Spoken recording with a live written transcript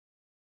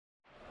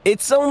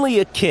It's only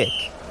a kick,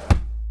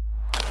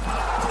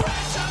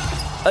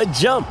 a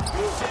jump,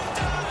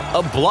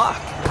 a block.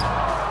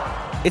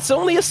 It's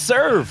only a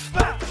serve.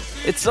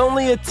 It's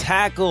only a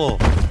tackle,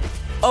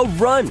 a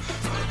run.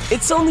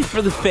 It's only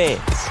for the fans.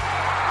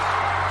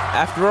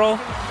 After all,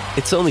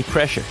 it's only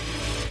pressure.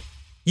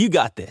 You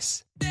got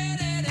this.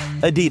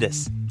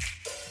 Adidas.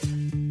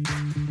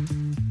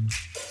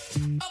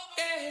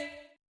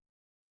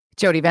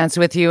 Jody Vance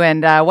with you,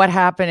 and what's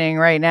happening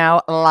right now?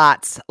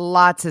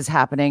 Lots is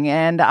happening,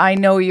 and I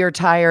know you're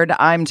tired.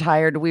 I'm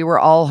tired. We were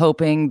all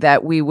hoping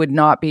that we would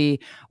not be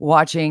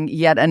watching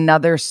yet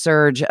another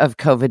surge of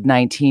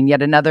COVID-19,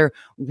 yet another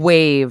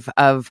wave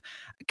of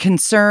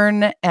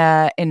concern,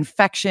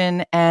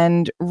 infection,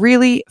 and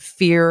really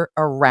fear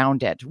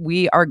around it.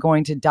 We are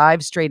going to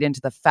dive straight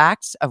into the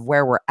facts of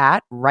where we're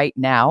at right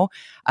now.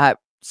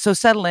 So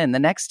settle in. The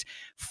next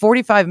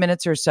 45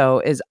 minutes or so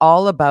is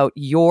all about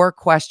your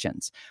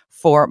questions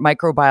for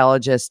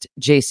microbiologist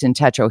Jason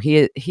Tetro.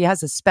 He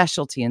has a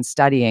specialty in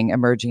studying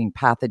emerging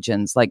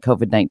pathogens like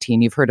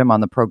COVID-19. You've heard him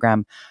on the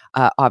program,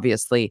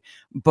 obviously,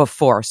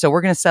 before. So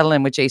we're going to settle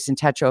in with Jason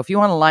Tetro. If you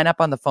want to line up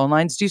on the phone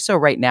lines, do so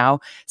right now.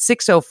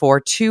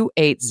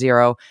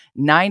 604-280-9898,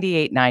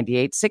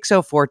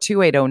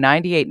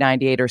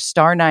 604-280-9898, or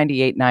star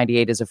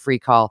 9898 is a free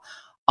call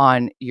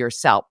on your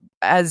cell.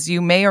 As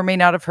you may or may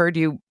not have heard,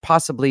 you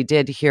possibly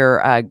did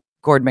hear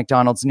Gord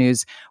McDonald's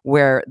news,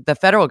 where the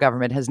federal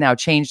government has now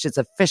changed its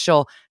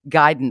official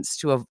guidance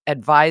to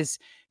advise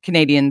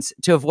Canadians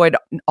to avoid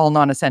all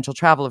non-essential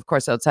travel, of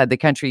course, outside the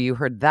country. You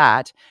heard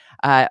that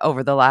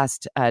over the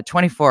last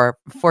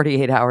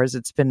 48 hours.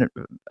 It's been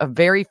a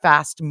very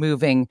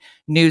fast-moving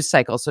news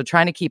cycle, so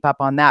trying to keep up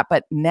on that.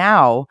 But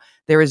now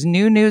there is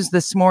new news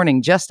this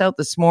morning, just out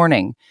this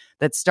morning,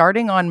 that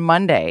starting on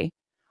Monday,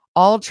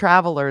 all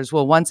travelers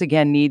will once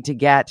again need to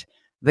get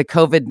the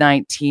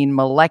COVID-19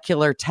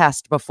 molecular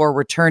test before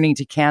returning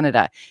to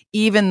Canada.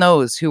 Even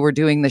those who were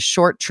doing the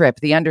short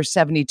trip, the under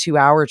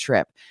 72-hour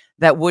trip,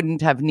 that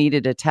wouldn't have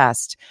needed a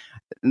test.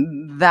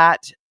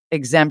 That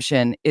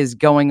exemption is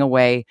going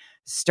away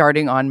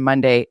starting on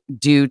Monday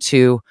due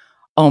to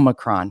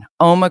Omicron.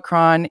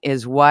 Omicron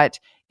is what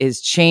is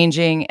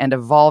changing and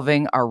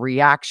evolving our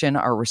reaction,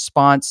 our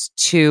response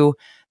to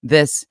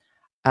this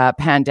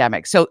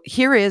pandemic. So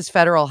here is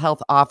Federal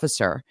Health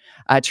Officer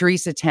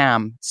Theresa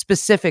Tam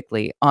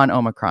specifically on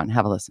Omicron.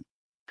 Have a listen.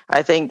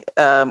 I think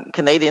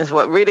Canadians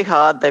work really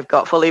hard. They've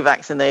got fully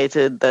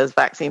vaccinated. There's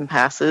vaccine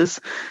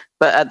passes.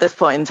 But at this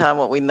point in time,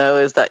 what we know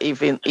is that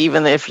even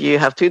if you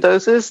have 2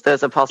 doses,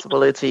 there's a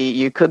possibility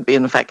you could be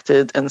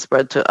infected and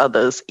spread to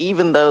others,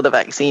 even though the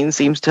vaccine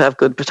seems to have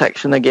good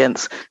protection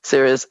against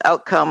serious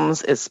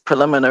outcomes. It's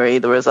preliminary,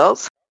 the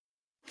results.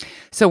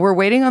 So we're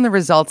waiting on the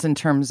results in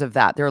terms of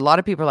that. There are a lot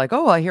of people like,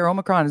 oh, I hear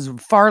Omicron is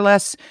far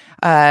less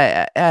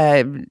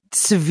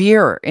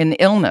severe in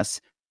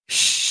illness.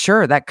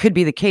 Sure, that could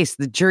be the case.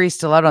 The jury's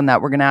still out on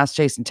that. We're going to ask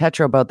Jason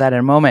Tetro about that in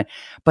a moment.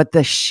 But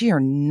the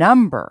sheer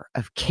number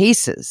of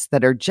cases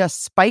that are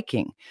just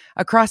spiking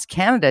across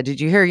Canada.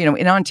 Did you hear,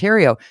 in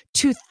Ontario,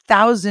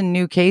 2,000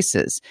 new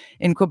cases.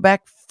 In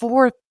Quebec,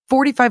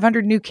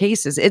 4,500 new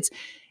cases. It's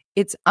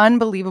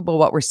unbelievable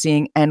what we're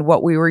seeing. And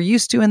what we were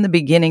used to in the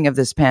beginning of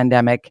this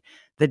pandemic,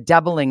 the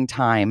doubling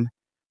time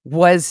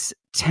was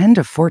 10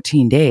 to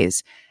 14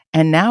 days.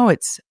 And now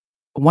it's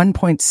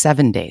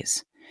 1.7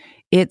 days.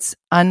 It's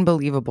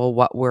unbelievable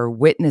what we're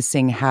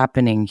witnessing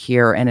happening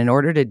here. And in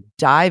order to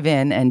dive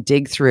in and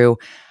dig through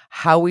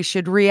how we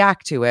should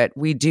react to it,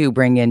 we do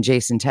bring in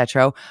Jason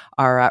Tetro,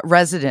 our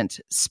resident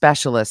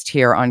specialist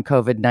here on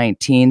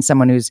COVID-19,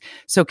 someone who's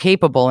so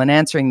capable in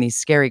answering these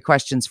scary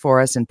questions for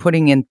us and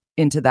putting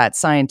into that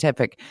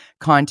scientific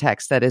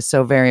context that is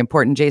so very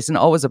important. Jason,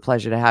 always a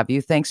pleasure to have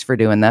you. Thanks for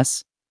doing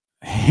this.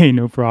 Hey,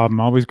 no problem.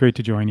 Always great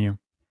to join you.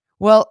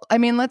 Well,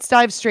 let's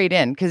dive straight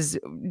in, because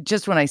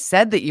just when I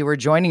said that you were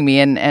joining me,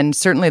 and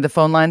certainly the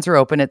phone lines are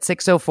open at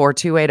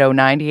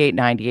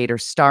 604-280-9898 or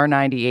star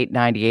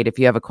 9898 if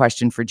you have a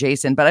question for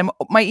Jason. But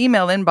my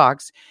email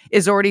inbox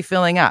is already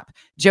filling up.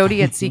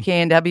 Jody at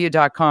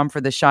cknw.com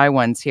for the shy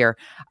ones here.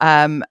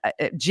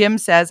 Jim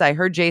says, I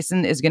heard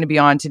Jason is going to be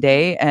on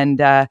today, and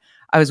I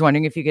was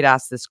wondering if you could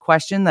ask this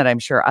question that I'm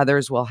sure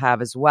others will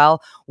have as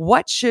well.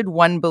 What should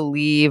one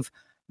believe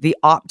the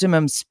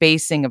optimum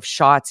spacing of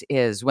shots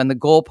is when the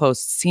goalposts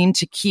seem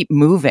to keep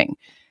moving?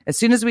 As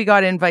soon as we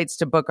got invites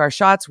to book our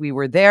shots, we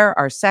were there.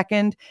 Our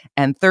second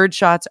and third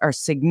shots are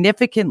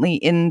significantly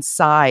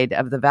inside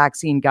of the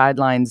vaccine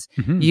guidelines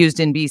used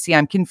in BC.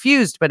 I'm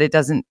confused, but it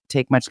doesn't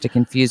take much to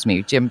confuse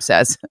me, Jim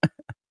says.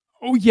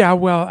 Oh, yeah.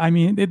 Well,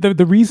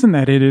 the reason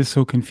that it is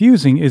so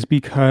confusing is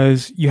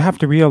because you have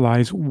to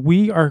realize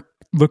we are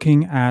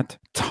looking at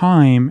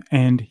time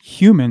and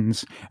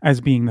humans as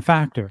being the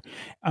factor.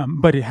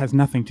 But it has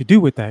nothing to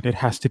do with that. It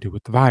has to do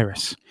with the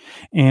virus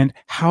and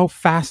how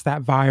fast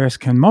that virus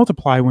can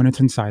multiply when it's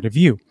inside of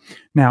you.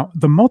 Now,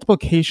 the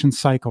multiplication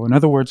cycle, in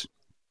other words,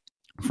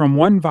 from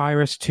one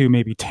virus to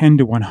maybe 10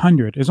 to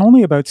 100 is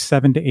only about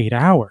 7 to 8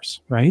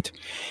 hours, right?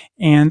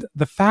 And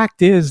the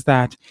fact is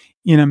that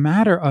in a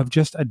matter of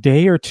just a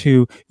day or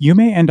two, you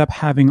may end up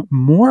having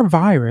more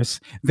virus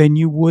than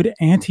you would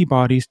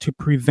antibodies to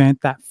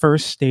prevent that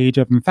first stage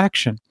of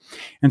infection.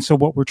 And so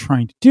what we're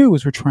trying to do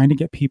is we're trying to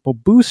get people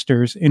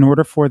boosters in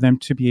order for them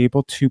to be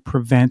able to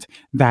prevent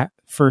that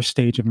first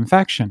stage of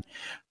infection.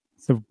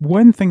 The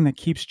one thing that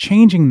keeps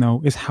changing,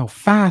 though, is how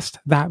fast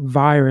that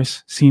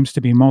virus seems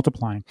to be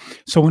multiplying.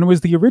 So when it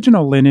was the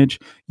original lineage,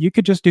 you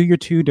could just do your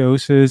 2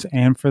 doses,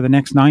 and for the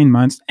next 9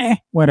 months,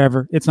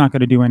 whatever, it's not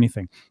going to do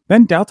anything.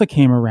 Then Delta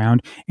came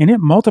around, and it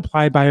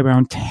multiplied by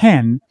around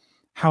 10,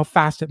 how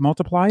fast it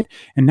multiplied.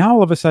 And now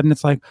all of a sudden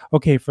it's like,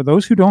 okay, for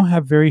those who don't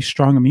have very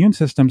strong immune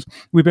systems,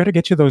 we better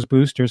get you those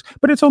boosters,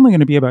 but it's only going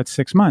to be about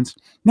 6 months.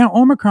 Now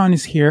Omicron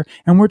is here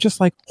and we're just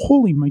like,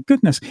 holy my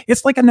goodness,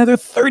 it's like another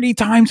 30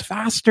 times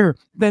faster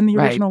than the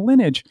original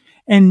lineage.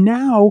 And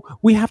now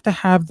we have to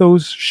have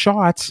those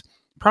shots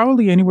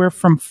probably anywhere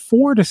from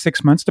 4 to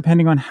 6 months,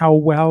 depending on how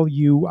well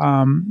you,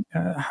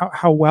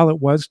 how well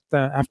it was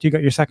after you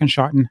got your second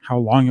shot and how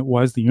long it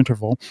was, the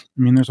interval.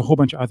 I mean, there's a whole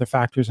bunch of other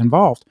factors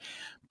involved.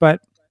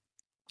 But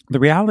the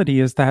reality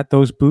is that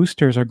those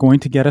boosters are going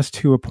to get us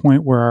to a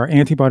point where our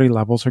antibody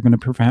levels are going to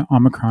prevent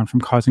Omicron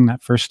from causing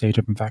that first stage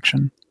of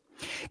infection.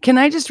 Can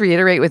I just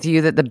reiterate with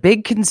you that the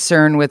big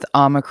concern with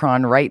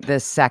Omicron right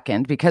this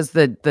second, because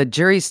the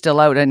jury's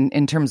still out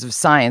in terms of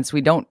science,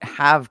 we don't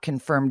have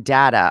confirmed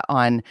data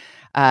on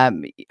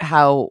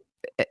how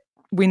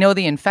we know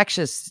the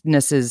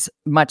infectiousness is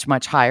much,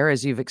 much higher,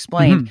 as you've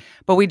explained,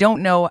 but we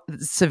don't know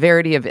the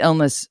severity of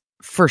illness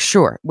for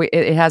sure.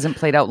 It hasn't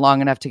played out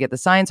long enough to get the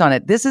science on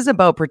it. This is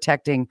about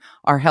protecting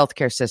our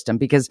healthcare system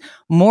because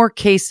more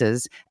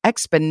cases,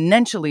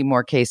 exponentially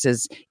more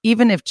cases,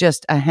 even if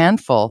just a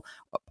handful,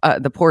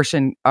 the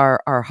portion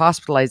are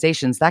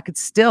hospitalizations, that could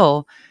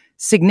still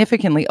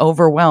significantly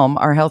overwhelm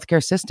our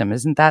healthcare system.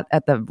 Isn't that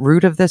at the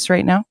root of this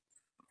right now?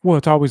 Well,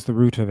 it's always the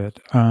root of it.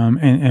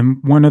 And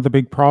one of the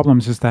big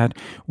problems is that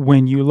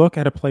when you look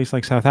at a place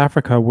like South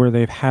Africa, where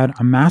they've had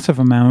a massive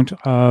amount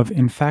of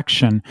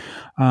infection,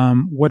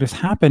 what has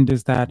happened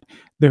is that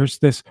there's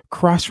this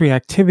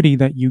cross-reactivity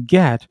that you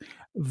get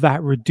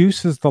that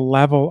reduces the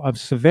level of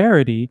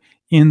severity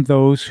in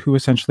those who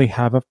essentially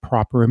have a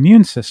proper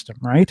immune system,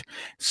 right?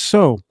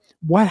 So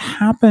what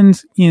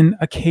happens in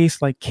a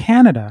case like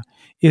Canada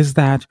is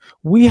that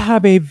we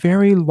have a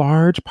very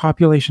large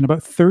population, about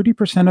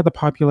 30% of the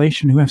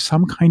population who have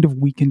some kind of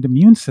weakened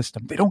immune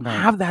system. They don't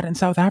have that in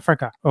South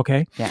Africa,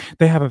 okay? Yeah.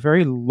 They have a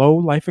very low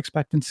life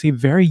expectancy,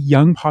 very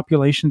young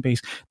population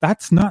base.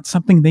 That's not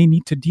something they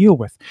need to deal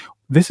with.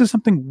 This is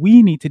something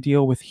we need to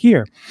deal with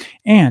here.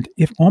 And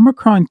if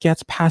Omicron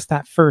gets past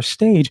that first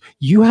stage,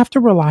 you have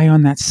to rely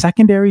on that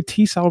secondary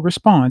T-cell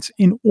response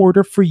in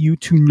order for you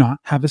to not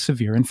have a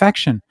severe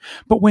infection.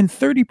 But when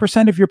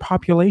 30% of your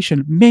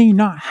population may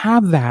not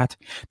have that,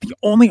 the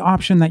only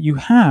option that you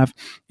have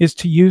is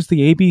to use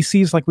the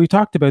ABCs like we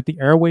talked about, the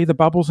airway, the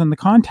bubbles, and the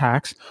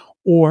contacts,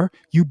 or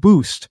you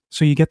boost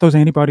so you get those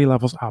antibody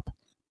levels up.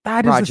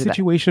 That is the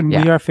situation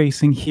we are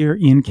facing here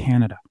in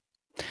Canada.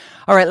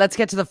 All right, let's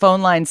get to the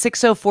phone line.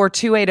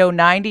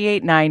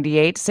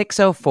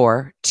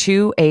 604-280-9898,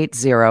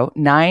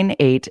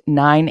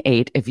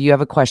 604-280-9898. If you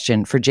have a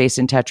question for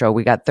Jason Tetro,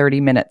 we got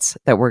 30 minutes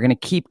that we're going to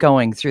keep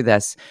going through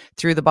this,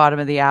 through the bottom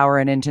of the hour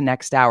and into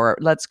next hour.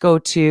 Let's go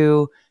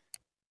to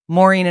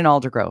Maureen in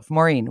Aldergrove.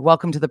 Maureen,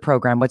 welcome to the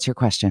program. What's your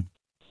question?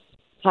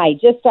 Hi,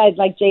 I'd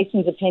like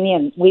Jason's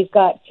opinion. We've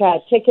got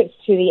tickets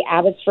to the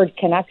Abbotsford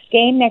Canucks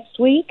game next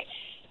week.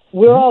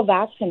 We're all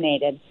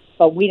vaccinated,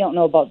 but we don't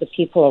know about the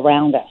people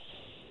around us.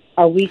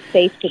 Are we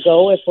safe to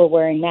go if we're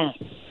wearing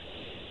masks?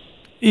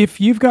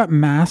 If you've got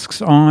masks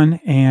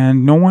on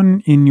and no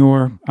one in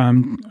your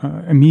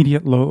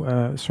immediate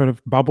sort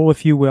of bubble,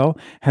 if you will,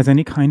 has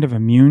any kind of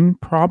immune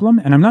problem,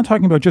 and I'm not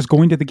talking about just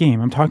going to the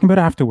game, I'm talking about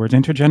afterwards,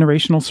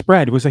 intergenerational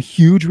spread was a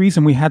huge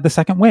reason we had the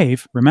second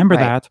wave, remember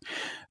that,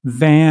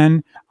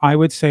 then I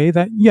would say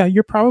that, yeah,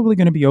 you're probably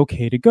going to be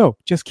okay to go.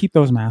 Just keep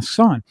those masks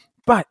on.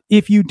 But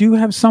if you do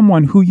have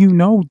someone who you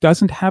know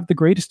doesn't have the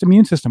greatest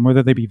immune system,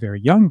 whether they be very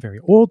young, very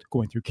old,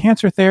 going through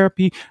cancer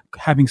therapy,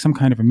 having some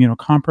kind of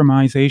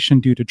immunocompromisation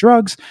due to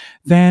drugs,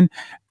 then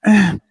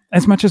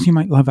as much as you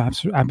might love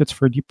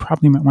Abbotsford, you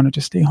probably might want to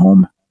just stay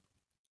home.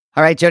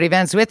 All right, Jody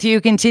Vance with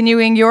you,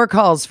 continuing your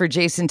calls for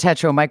Jason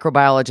Tetro,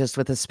 microbiologist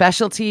with a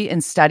specialty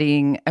in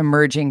studying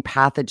emerging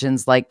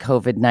pathogens like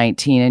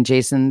COVID-19. And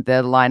Jason,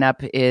 the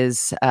lineup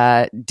is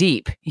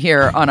deep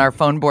here on our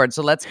phone board.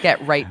 So let's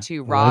get right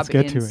to Rob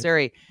in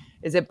Surrey.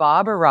 Is it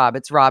Bob or Rob?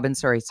 It's Rob in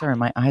Surrey. Sorry,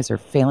 my eyes are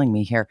failing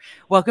me here.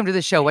 Welcome to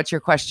the show. What's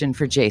your question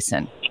for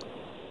Jason?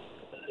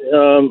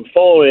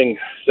 Following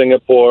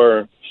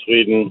Singapore,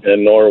 Sweden,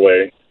 and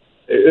Norway,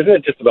 isn't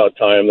it just about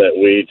time that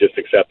we just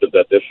accepted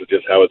that this is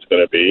just how it's going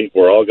to be?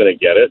 We're all going to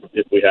get it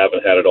if we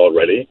haven't had it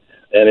already.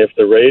 And if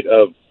the rate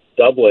of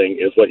doubling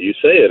is what you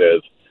say it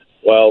is,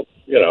 well,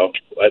 you know,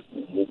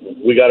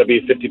 we got to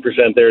be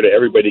 50% there to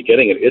everybody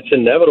getting it. It's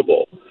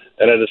inevitable.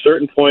 And at a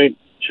certain point,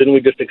 shouldn't we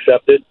just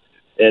accept it?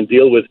 and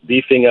deal with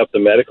beefing up the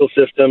medical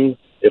system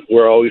if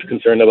we're always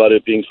concerned about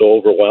it being so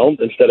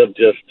overwhelmed, instead of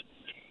just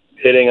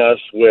hitting us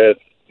with,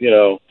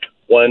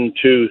 1,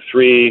 2,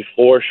 3,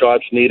 4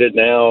 shots needed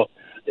now.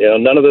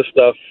 None of this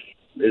stuff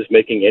is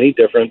making any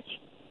difference.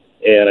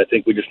 And I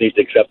think we just need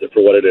to accept it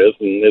for what it is,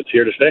 and it's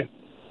here to stay.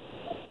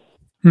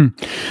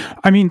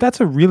 I mean, that's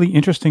a really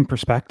interesting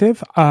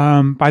perspective.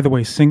 By the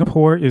way,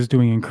 Singapore is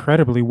doing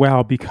incredibly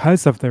well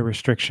because of their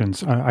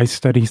restrictions. I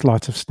study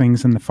lots of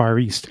things in the Far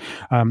East.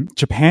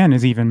 Japan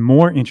is even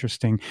more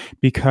interesting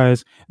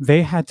because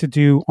they had to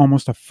do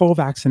almost a full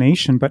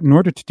vaccination, but in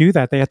order to do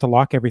that, they had to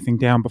lock everything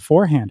down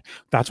beforehand.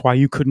 That's why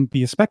you couldn't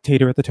be a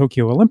spectator at the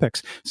Tokyo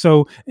Olympics.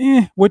 So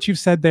what you've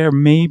said there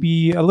may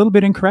be a little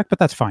bit incorrect, but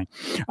that's fine.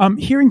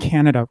 Here in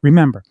Canada,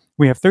 remember,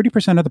 we have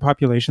 30% of the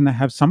population that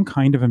have some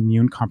kind of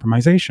immune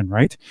compromisation,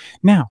 right?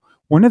 Now,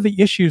 one of the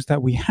issues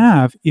that we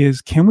have is,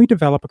 can we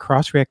develop a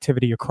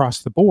cross-reactivity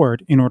across the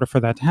board in order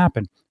for that to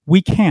happen?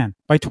 We can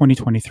by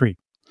 2023.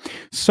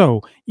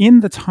 So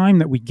in the time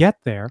that we get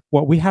there,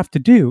 what we have to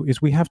do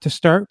is we have to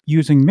start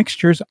using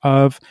mixtures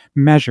of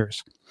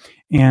measures.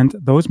 And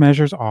those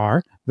measures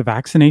are the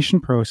vaccination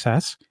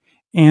process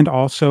and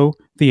also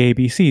the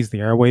ABCs,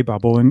 the airway,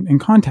 bubble, and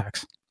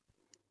contacts.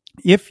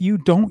 If you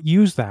don't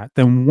use that,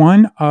 then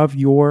one of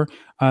your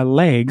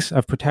legs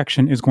of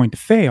protection is going to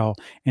fail,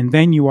 and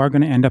then you are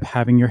going to end up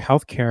having your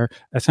healthcare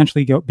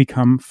essentially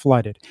become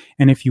flooded.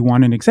 And if you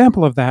want an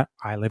example of that,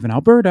 I live in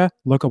Alberta.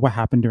 Look at what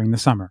happened during the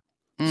summer.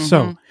 Mm-hmm.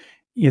 So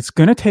it's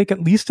going to take at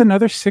least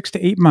another 6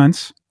 to 8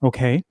 months,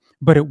 okay?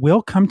 But it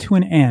will come to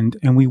an end,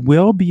 and we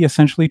will be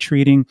essentially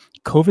treating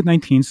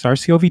COVID-19,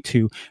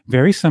 SARS-CoV-2,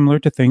 very similar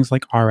to things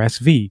like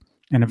RSV.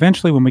 And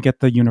eventually, when we get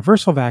the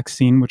universal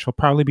vaccine, which will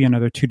probably be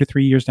another 2 to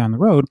 3 years down the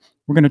road,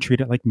 we're going to treat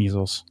it like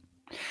measles.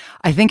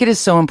 I think it is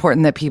so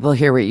important that people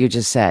hear what you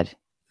just said.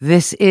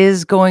 This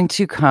is going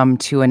to come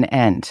to an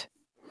end.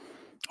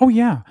 Oh,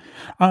 yeah.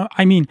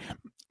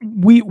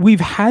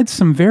 We've had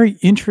some very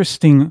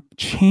interesting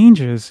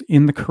changes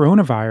in the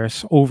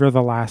coronavirus over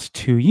the last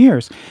 2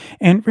 years.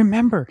 And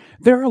remember,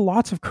 there are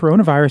lots of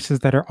coronaviruses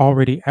that are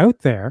already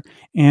out there.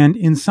 And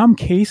in some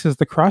cases,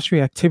 the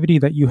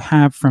cross-reactivity that you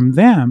have from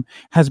them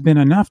has been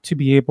enough to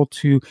be able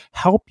to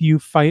help you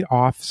fight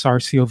off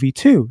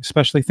SARS-CoV-2,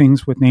 especially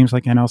things with names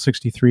like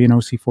NL63 and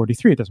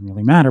OC43. It doesn't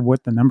really matter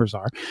what the numbers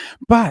are.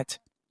 But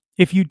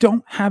if you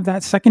don't have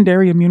that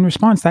secondary immune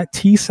response, that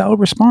T cell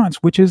response,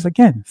 which is,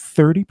 again,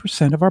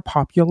 30% of our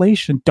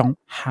population don't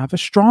have a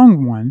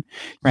strong one,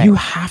 right, you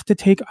have to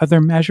take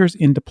other measures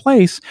into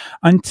place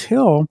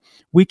until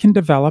we can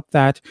develop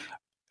that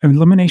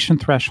elimination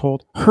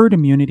threshold, herd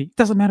immunity,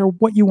 doesn't matter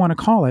what you want to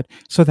call it,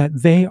 so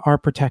that they are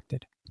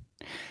protected.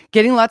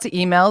 Getting lots of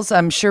emails.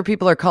 I'm sure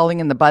people are calling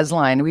in the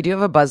Buzzline. We do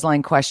have a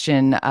Buzzline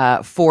question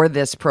for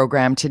this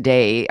program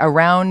today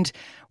around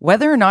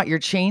whether or not you're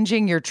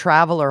changing your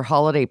travel or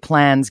holiday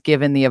plans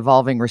given the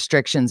evolving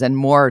restrictions, and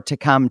more to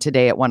come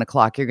today at 1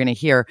 o'clock. You're going to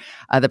hear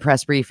the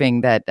press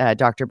briefing that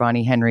Dr.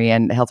 Bonnie Henry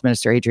and Health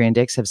Minister Adrian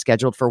Dix have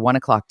scheduled for 1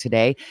 o'clock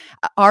today.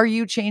 Are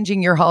you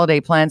changing your holiday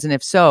plans? And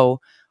if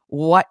so,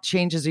 what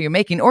changes are you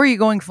making? Or are you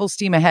going full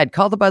steam ahead?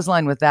 Call the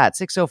Buzzline with that,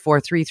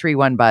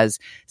 604-331-BUZZ,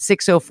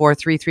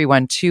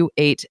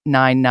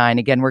 604-331-2899.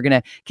 Again, we're going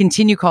to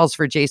continue calls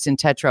for Jason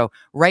Tetro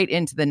right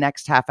into the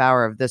next half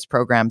hour of this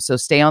program. So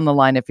stay on the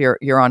line if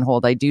you're on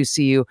hold. I do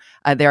see you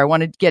there. I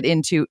want to get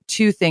into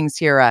two things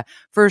here.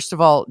 First of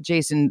all,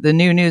 Jason, the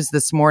new news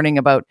this morning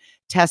about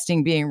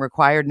testing being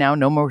required now,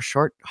 no more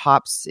short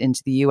hops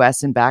into the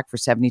US and back for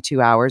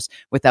 72 hours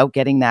without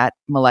getting that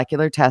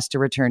molecular test to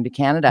return to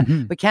Canada.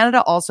 Mm-hmm. But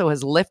Canada also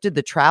has lifted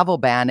the travel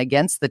ban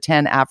against the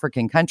 10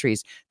 African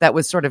countries that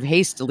was sort of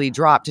hastily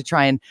dropped to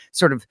try and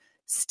sort of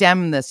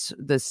stem this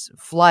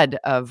flood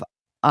of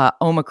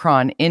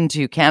Omicron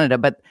into Canada.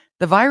 But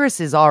the virus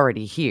is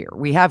already here.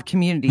 We have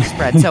community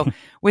spread. So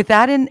with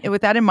that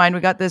in mind, we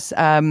got this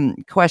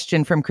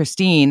question from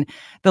Christine.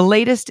 The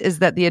latest is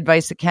that the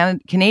advice that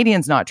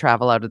Canadians not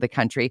travel out of the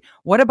country.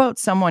 What about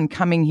someone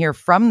coming here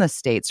from the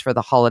States for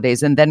the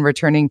holidays and then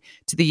returning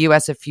to the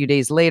U.S. a few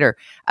days later?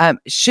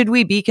 Should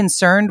we be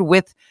concerned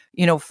with,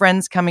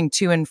 friends coming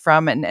to and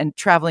from and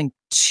traveling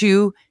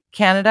to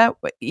Canada,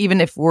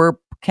 even if we're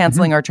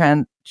canceling our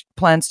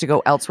plans to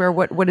go elsewhere?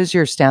 What is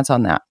your stance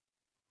on that?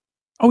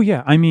 Oh,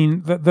 yeah. I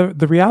mean,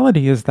 the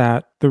reality is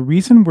that the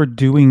reason we're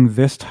doing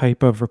this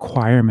type of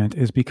requirement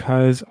is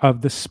because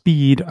of the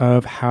speed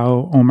of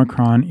how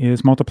Omicron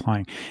is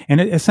multiplying. And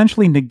it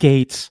essentially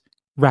negates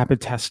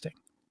rapid testing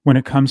when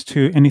it comes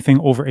to anything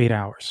over 8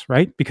 hours,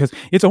 right? Because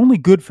it's only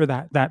good for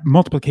that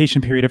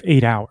multiplication period of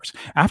 8 hours.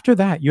 After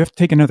that, you have to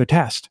take another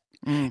test.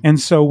 And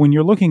so when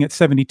you're looking at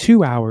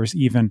 72 hours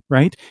even,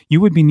 right, you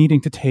would be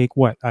needing to take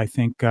 12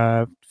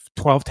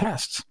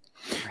 tests.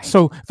 Right.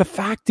 So the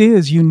fact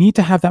is, you need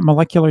to have that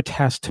molecular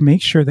test to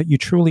make sure that you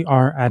truly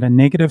are at a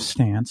negative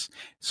stance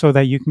so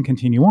that you can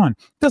continue on.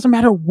 It doesn't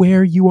matter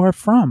where you are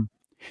from.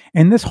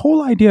 And this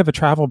whole idea of a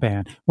travel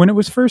ban, when it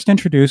was first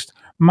introduced,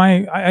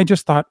 I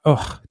just thought,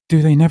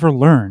 do they never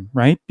learn,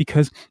 right?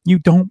 Because you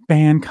don't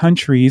ban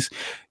countries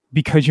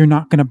because you're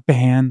not going to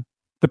ban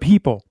the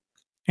people.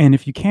 And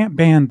if you can't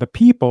ban the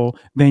people,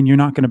 then you're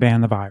not going to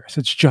ban the virus.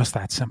 It's just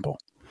that simple.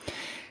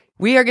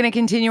 We are going to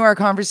continue our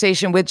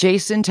conversation with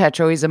Jason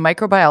Tetro. He's a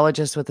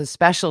microbiologist with a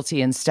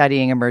specialty in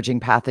studying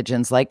emerging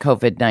pathogens like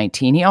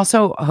COVID-19. He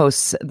also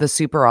hosts the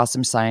Super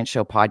Awesome Science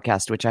Show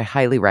podcast, which I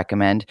highly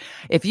recommend.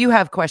 If you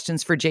have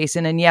questions for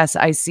Jason, and yes,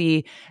 I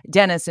see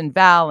Dennis and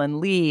Val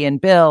and Lee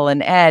and Bill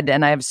and Ed,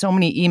 and I have so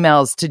many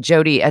emails to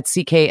Jody at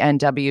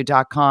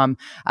cknw.com,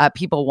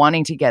 people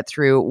wanting to get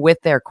through with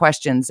their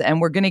questions.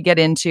 And we're going to get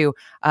into,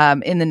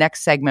 in the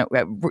next segment,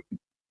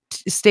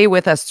 stay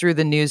with us through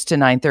the news to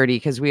 9:30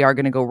 because we are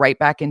going to go right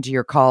back into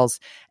your calls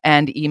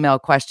and email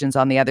questions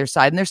on the other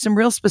side. And there's some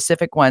real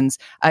specific ones.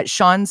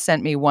 Sean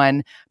sent me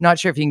one. Not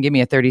sure if you can give me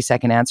a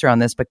 30-second answer on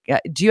this, but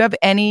do you have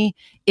any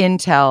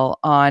intel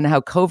on how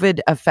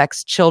COVID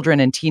affects children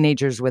and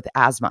teenagers with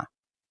asthma?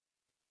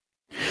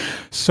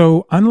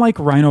 So unlike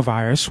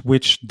rhinovirus,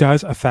 which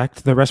does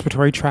affect the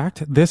respiratory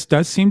tract, this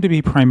does seem to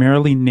be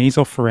primarily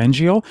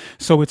nasopharyngeal.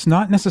 So it's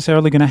not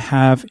necessarily going to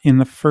have in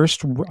the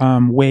first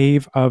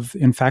wave of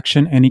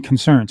infection any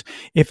concerns.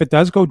 If it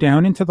does go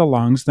down into the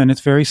lungs, then it's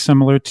very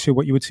similar to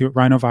what you would see with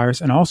rhinovirus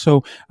and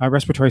also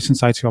respiratory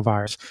syncytial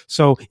virus.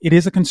 So it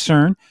is a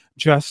concern.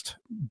 Just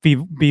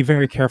be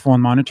very careful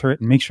and monitor it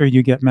and make sure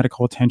you get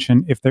medical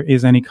attention if there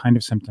is any kind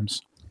of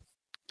symptoms.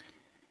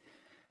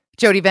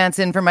 Jody Vance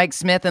in for Mike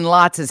Smith, and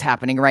lots is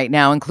happening right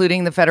now,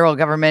 including the federal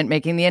government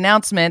making the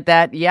announcement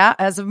that,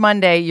 as of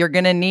Monday, you're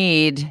going to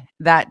need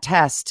that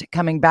test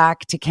coming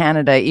back to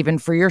Canada, even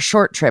for your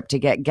short trip to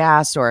get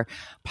gas or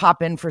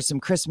pop in for some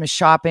Christmas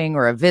shopping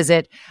or a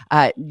visit.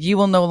 You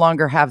will no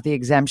longer have the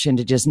exemption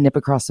to just nip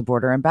across the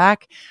border and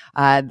back.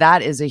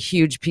 That is a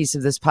huge piece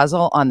of this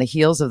puzzle on the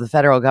heels of the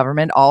federal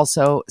government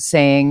also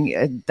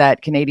saying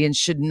that Canadians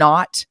should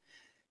not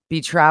be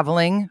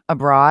traveling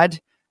abroad.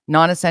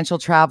 Non-essential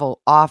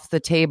travel off the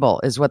table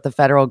is what the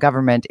federal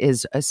government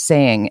is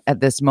saying at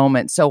this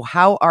moment. So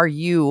how are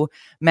you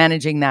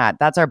managing that?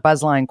 That's our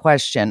buzzline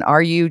question.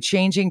 Are you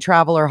changing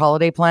travel or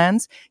holiday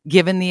plans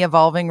given the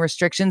evolving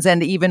restrictions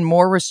and even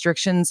more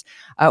restrictions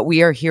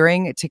we are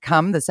hearing to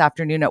come this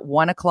afternoon at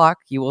 1 o'clock?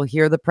 You will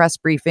hear the press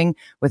briefing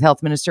with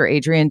Health Minister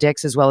Adrian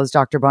Dix as well as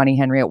Dr. Bonnie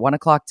Henry at 1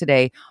 o'clock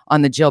today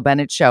on the Jill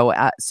Bennett Show.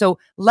 So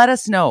let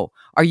us know.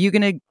 Are you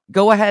going to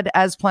go ahead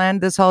as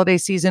planned this holiday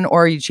season,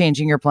 or are you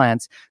changing your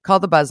plans? Call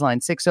the Buzzline,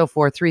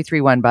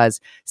 604-331-BUZZ,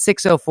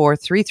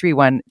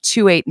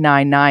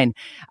 604-331-2899.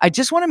 I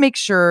just want to make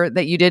sure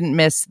that you didn't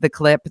miss the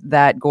clip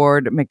that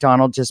Gord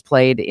McDonald just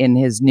played in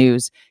his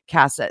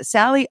newscast.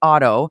 Sally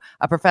Otto,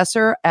 a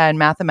professor and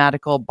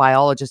mathematical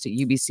biologist at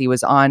UBC,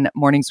 was on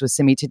Mornings with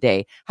Simi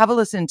today. Have a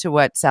listen to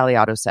what Sally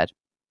Otto said.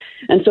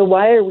 And so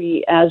why are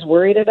we as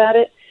worried about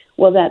it?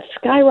 Well, that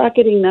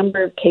skyrocketing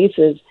number of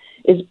cases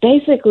is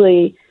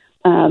basically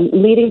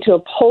leading to a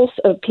pulse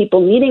of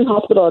people needing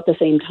hospital at the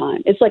same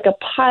time. It's like a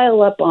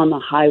pile up on the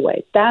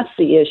highway. That's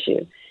the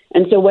issue.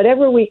 And so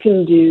whatever we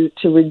can do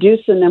to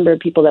reduce the number of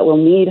people that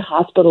will need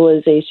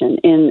hospitalization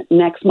in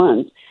next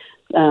month,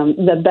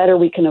 the better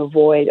we can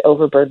avoid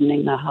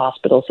overburdening the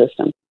hospital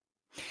system.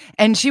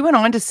 And she went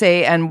on to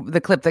say, and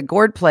the clip that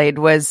Gord played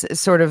was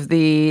sort of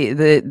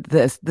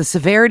the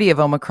severity of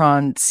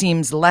Omicron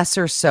seems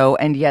lesser so,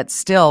 and yet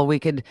still we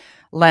could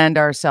land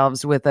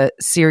ourselves with a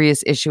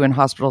serious issue in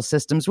hospital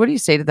systems. What do you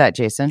say to that,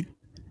 Jason?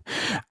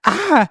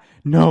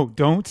 No,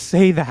 don't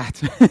say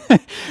that.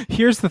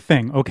 Here's the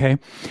thing, okay?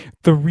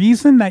 The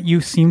reason that you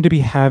seem to be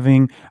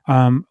having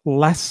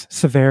less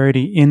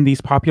severity in these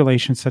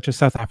populations, such as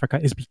South Africa,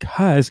 is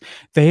because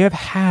they have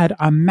had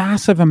a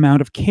massive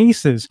amount of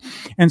cases.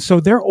 And so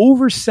they're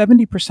over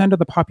 70% of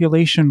the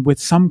population with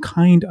some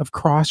kind of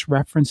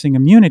cross-referencing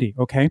immunity,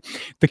 okay?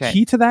 The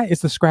key to that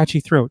is the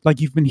scratchy throat.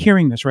 Like you've been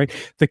hearing this, right?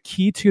 The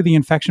key to the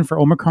infection for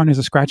Omicron is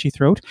a scratchy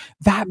throat.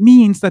 That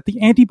means that the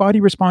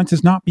antibody response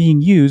is not being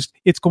used.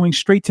 It's going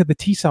straight to the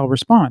T-cell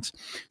response.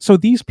 So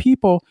these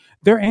people,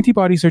 their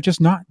antibodies are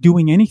just not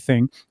doing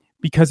anything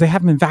because they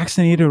haven't been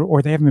vaccinated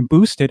or they haven't been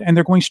boosted, and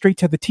they're going straight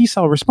to the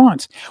T-cell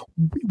response.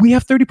 We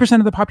have 30%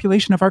 of the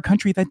population of our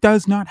country that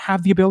does not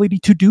have the ability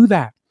to do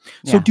that.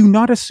 So do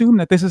not assume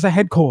that this is a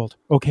head cold,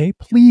 okay?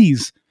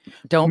 Please.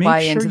 Don't buy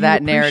into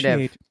that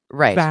narrative.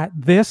 Right. That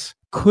this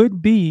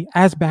could be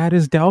as bad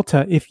as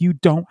Delta if you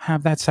don't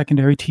have that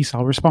secondary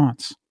T-cell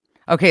response.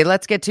 Okay,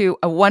 let's get to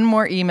one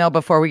more email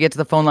before we get to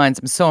the phone lines.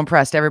 I'm so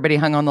impressed. Everybody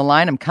hung on the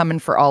line. I'm coming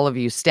for all of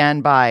you.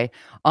 Stand by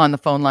on the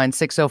phone line.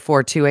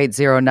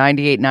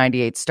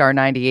 604-280-9898. Star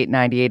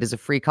 9898 is a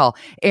free call.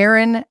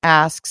 Aaron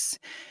asks,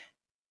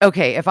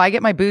 okay, if I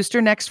get my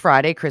booster next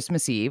Friday,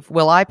 Christmas Eve,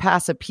 will I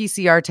pass a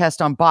PCR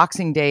test on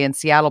Boxing Day in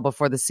Seattle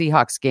before the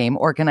Seahawks game,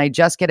 or can I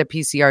just get a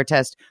PCR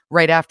test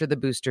right after the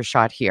booster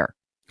shot here?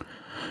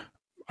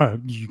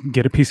 You can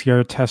get a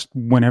PCR test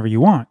whenever you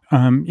want.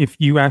 If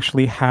you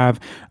actually have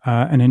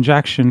an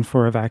injection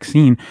for a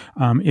vaccine,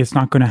 it's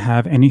not going to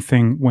have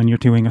anything when you're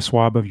doing a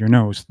swab of your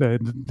nose.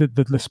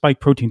 The spike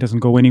protein doesn't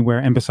go anywhere.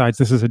 And besides,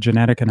 this is a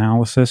genetic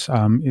analysis.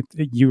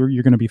 You're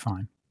going to be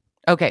fine.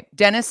 Okay,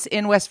 Dennis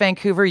in West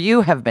Vancouver,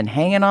 you have been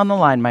hanging on the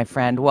line, my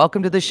friend.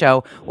 Welcome to the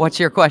show. What's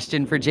your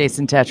question for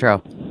Jason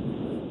Tetro?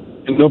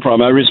 No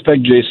problem. I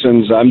respect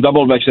Jason's. I'm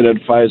double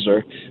vaccinated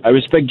Pfizer. I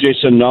respect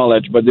Jason's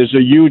knowledge, but there's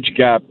a huge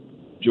gap,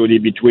 Jody,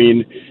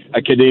 between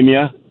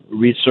academia,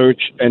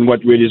 research, and what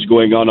really is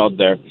going on out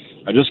there.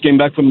 I just came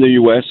back from the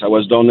U.S. I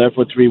was down there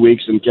for 3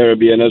 weeks in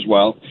Caribbean as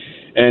well.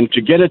 And to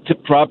get a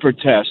proper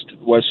test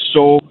was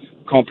so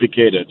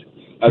complicated.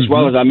 As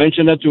well as I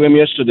mentioned that to him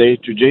yesterday,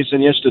 to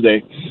Jason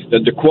yesterday,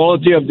 that the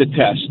quality of the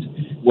test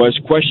was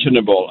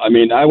questionable. I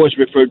mean, I was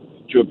referred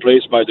to a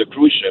place by the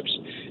cruise ships,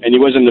 and he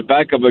was in the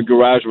back of a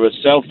garage with a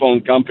cell phone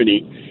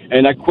company,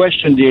 and I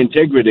questioned the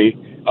integrity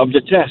of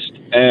the test.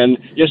 And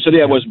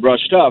yesterday I was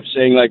brushed off,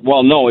 saying like,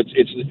 well, no, it's.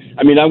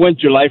 I mean, I went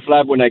to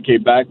LifeLab when I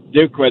came back.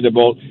 They're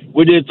credible.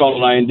 We did it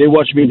online. They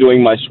watched me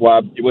doing my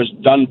swab. It was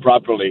done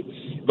properly.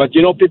 But,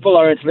 people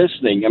aren't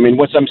listening. I mean,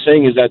 what I'm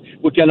saying is that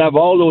we can have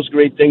all those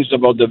great things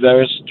about the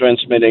virus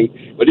transmitting,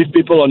 but if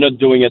people are not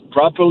doing it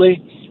properly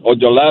or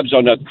the labs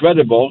are not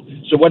credible,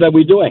 so what are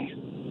we doing?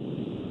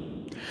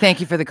 Thank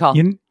you for the call.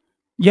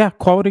 Yeah,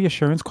 quality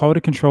assurance, quality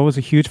control is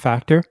a huge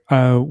factor.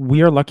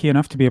 We are lucky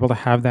enough to be able to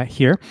have that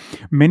here.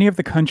 Many of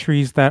the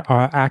countries that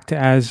act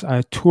as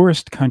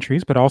tourist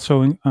countries, but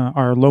also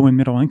are low and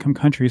middle income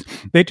countries,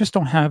 they just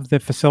don't have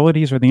the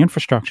facilities or the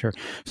infrastructure.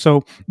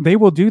 So they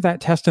will do that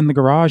test in the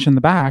garage in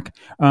the back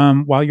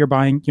while you're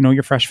buying,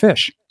 your fresh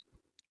fish.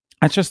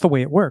 That's just the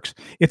way it works.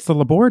 It's the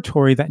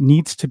laboratory that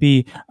needs to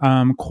be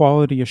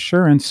quality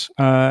assurance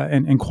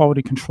and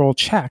quality control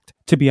checked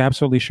to be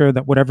absolutely sure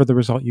that whatever the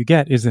result you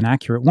get is an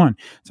accurate one.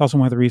 It's also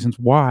one of the reasons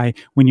why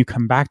when you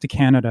come back to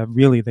Canada,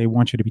 really, they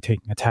want you to be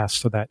taking a test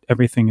so that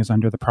everything is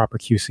under the proper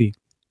QC.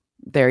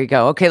 There you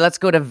go. Okay, let's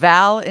go to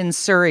Val in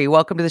Surrey.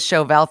 Welcome to the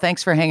show, Val.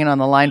 Thanks for hanging on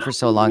the line for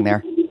so long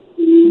there.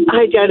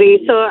 Hi,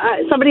 Jenny. So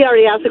somebody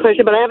already asked a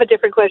question, but I have a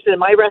different question.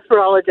 My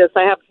respirologist,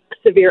 I have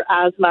severe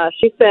asthma.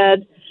 She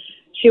said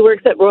she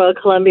works at Royal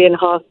Columbian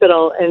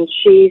Hospital, and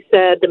she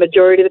said the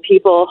majority of the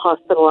people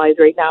hospitalized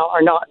right now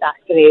are not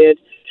vaccinated.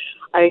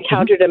 I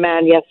encountered a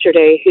man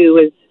yesterday who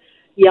was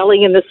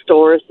yelling in the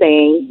store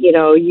saying, you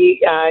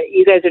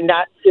guys are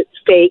nuts. It's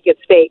fake. It's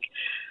fake.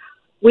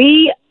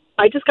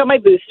 I just got my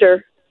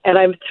booster, and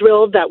I'm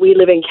thrilled that we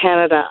live in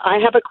Canada. I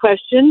have a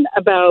question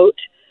about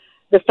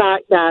the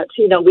fact that,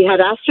 we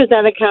had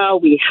AstraZeneca,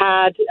 we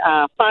had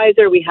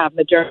Pfizer, we have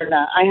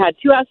Moderna. I had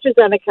 2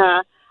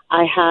 AstraZeneca.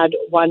 I had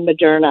 1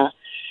 Moderna.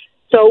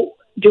 So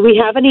do we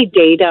have any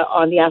data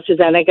on the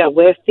AstraZeneca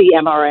with the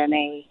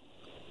mRNA?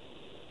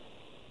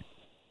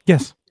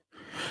 Yes.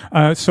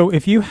 So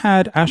if you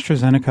had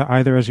AstraZeneca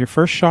either as your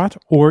first shot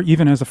or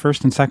even as a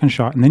first and second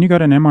shot, and then you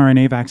got an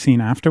mRNA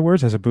vaccine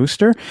afterwards as a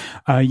booster,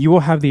 you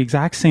will have the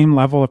exact same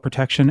level of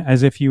protection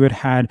as if you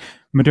had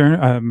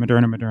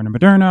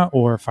Moderna,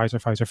 or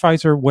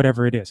Pfizer,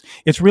 whatever it is.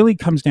 It really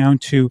comes down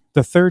to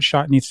the third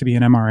shot needs to be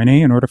an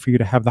mRNA in order for you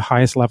to have the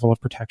highest level of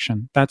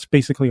protection. That's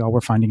basically all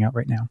we're finding out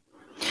right now.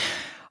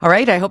 All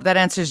right. I hope that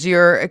answers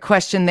your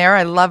question there.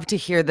 I love to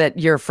hear that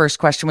your first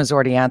question was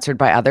already answered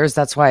by others.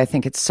 That's why I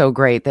think it's so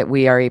great that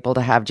we are able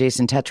to have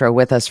Jason Tetro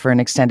with us for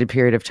an extended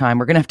period of time.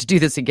 We're going to have to do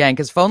this again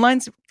because phone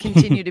lines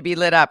continue to be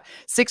lit up.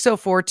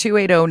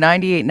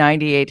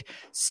 604-280-9898,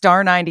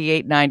 star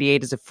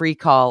 9898 is a free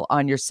call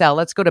on your cell.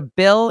 Let's go to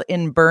Bill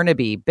in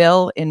Burnaby.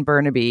 Bill in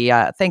Burnaby.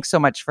 Thanks so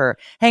much for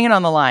hanging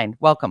on the line.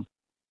 Welcome.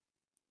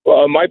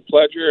 Well, my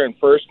pleasure. And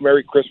first,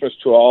 Merry Christmas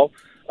to all.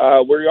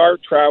 We are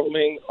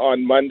traveling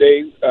on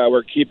Monday.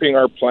 We're keeping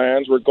our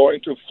plans. We're going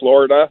to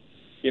Florida.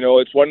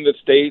 It's one of the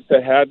states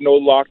that had no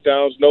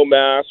lockdowns, no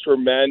masks or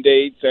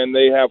mandates, and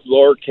they have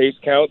lower case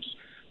counts.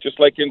 Just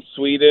like in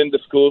Sweden, the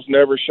schools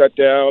never shut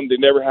down. They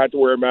never had to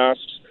wear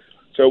masks.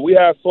 So we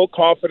have full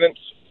confidence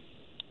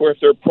with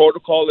their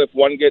protocol if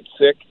one gets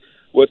sick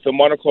with the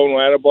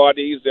monoclonal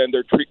antibodies and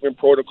their treatment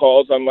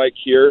protocols, unlike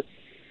here.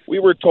 We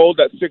were told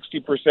that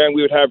 60%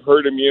 we would have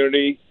herd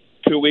immunity,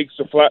 2 weeks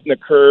to flatten the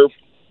curve.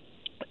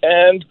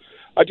 And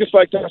I'd just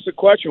like to ask the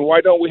question,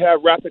 why don't we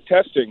have rapid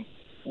testing?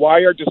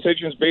 Why are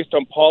decisions based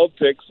on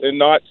politics and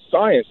not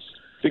science?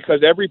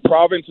 Because every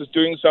province is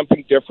doing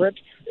something different,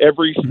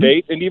 every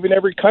state, and even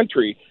every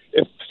country.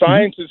 If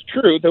science is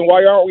true, then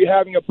why aren't we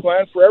having a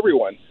plan for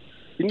everyone?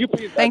 Can you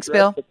please Thanks, address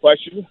Bill. the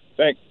question?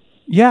 Thanks.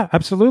 Yeah,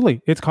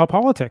 absolutely. It's called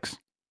politics.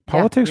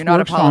 Politics. You're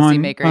not a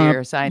policymaker, you're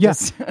a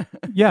scientist.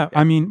 Yeah.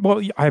 I mean,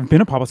 well, I've been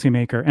a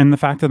policymaker. And the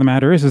fact of the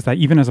matter is that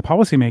even as a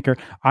policymaker,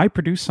 I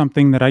produce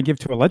something that I give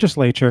to a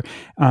legislature.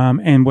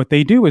 And what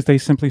they do is they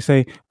simply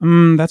say,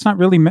 that's not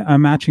really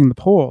matching the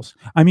polls.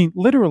 I mean,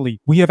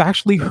 literally, we have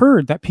actually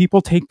heard that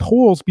people take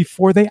polls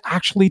before they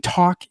actually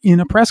talk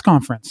in a press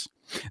conference.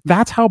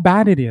 That's how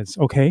bad it is.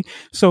 Okay.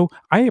 So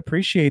I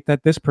appreciate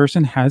that this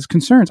person has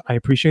concerns. I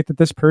appreciate that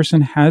this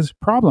person has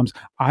problems.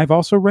 I've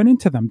also run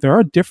into them. There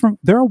are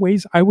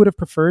ways I would have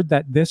preferred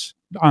that this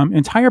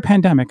entire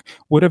pandemic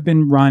would have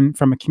been run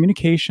from a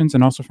communications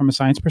and also from a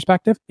science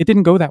perspective. It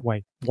didn't go that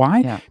way. Why?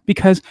 Yeah.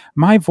 Because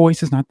my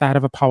voice is not that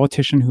of a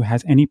politician who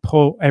has any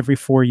pull every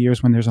 4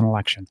 years when there's an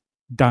election.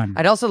 Done.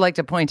 I'd also like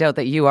to point out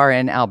that you are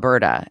in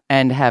Alberta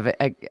and have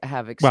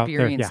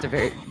experienced a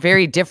very,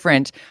 very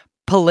different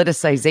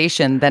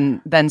politicization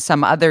than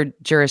some other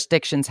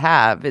jurisdictions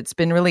have. It's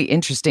been really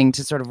interesting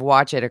to sort of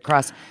watch it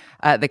across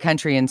the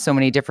country in so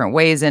many different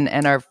ways.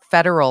 And our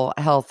federal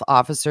health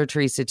officer,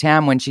 Theresa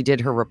Tam, when she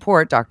did her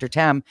report, Dr.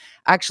 Tam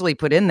actually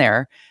put in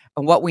there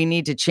what we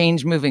need to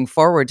change moving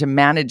forward to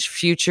manage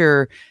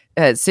future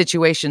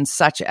situations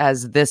such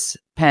as this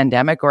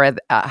pandemic or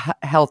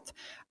health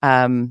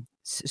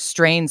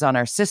strains on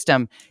our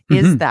system,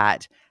 is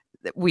that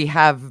we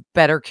have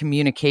better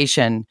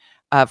communication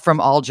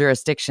from all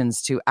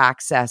jurisdictions to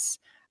access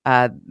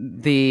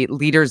the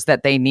leaders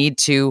that they need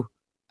to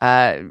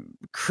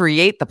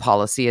create the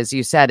policy. As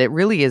you said, it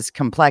really is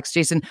complex.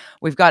 Jason,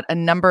 we've got a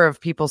number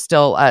of people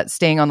still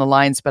staying on the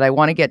lines, but I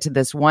want to get to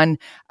this one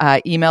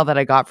email that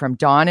I got from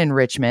Dawn in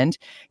Richmond,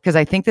 because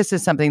I think this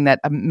is something that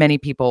many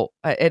people,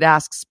 it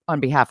asks on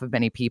behalf of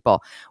many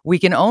people. We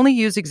can only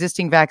use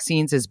existing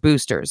vaccines as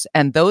boosters,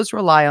 and those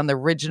rely on the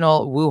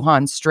original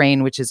Wuhan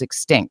strain, which is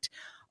extinct.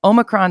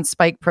 Omicron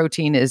spike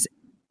protein is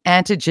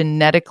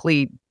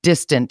antigenetically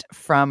distant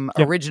from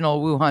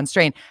original Wuhan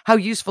strain. How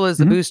useful is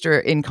the booster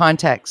in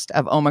context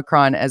of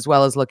Omicron, as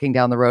well as looking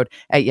down the road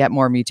at yet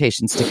more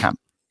mutations to come?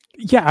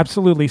 Yeah,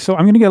 absolutely. So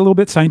I'm going to get a little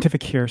bit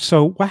scientific here.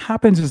 So what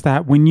happens is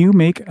that when you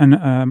make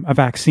a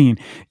vaccine,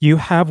 you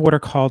have what are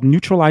called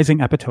neutralizing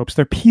epitopes.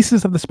 They're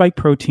pieces of the spike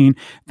protein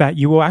that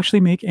you will actually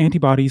make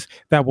antibodies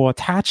that will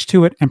attach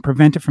to it and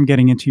prevent it from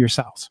getting into your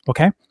cells.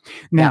 Okay.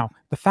 Now,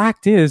 the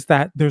fact is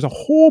that there's a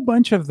whole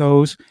bunch of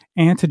those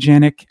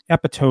antigenic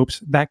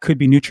epitopes that could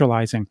be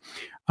neutralizing.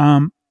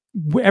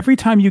 Every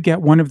time you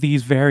get one of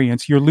these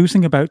variants, you're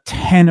losing about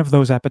 10 of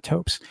those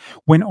epitopes.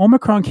 When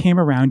Omicron came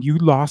around, you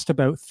lost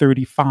about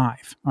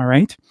 35. All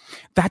right.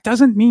 That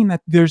doesn't mean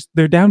that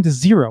they're down to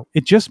zero.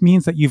 It just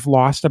means that you've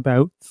lost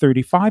about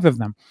 35 of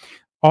them.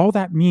 All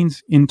that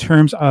means in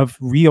terms of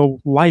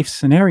real life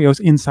scenarios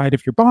inside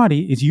of your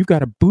body is you've got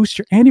to boost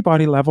your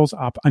antibody levels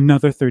up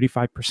another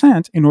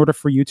 35% in order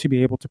for you to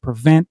be able to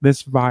prevent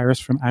this virus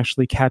from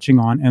actually catching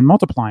on and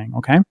multiplying.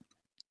 Okay.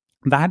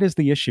 That is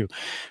the issue.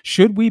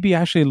 Should we be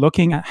actually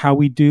looking at how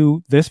we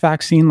do this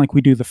vaccine like we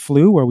do the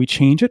flu, where we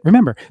change it?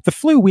 Remember, the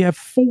flu, we have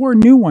 4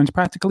 new ones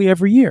practically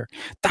every year.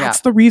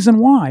 That's the reason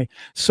why.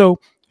 So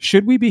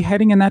should we be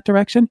heading in that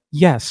direction?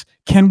 Yes.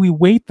 Can we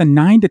wait the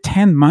 9 to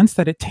 10 months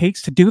that it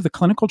takes to do the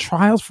clinical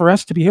trials for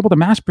us to be able to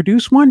mass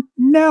produce one?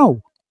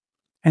 No.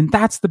 And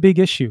that's the big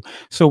issue.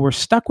 So we're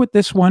stuck with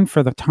this one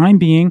for the time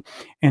being.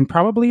 And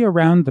probably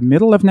around the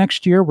middle of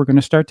next year, we're going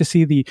to start to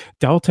see the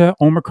Delta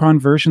Omicron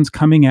versions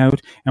coming out,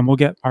 and we'll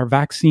get our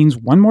vaccines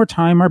one more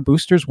time, our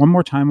boosters one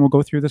more time. We'll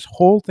go through this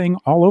whole thing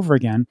all over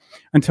again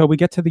until we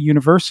get to the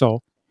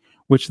universal,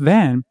 which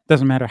then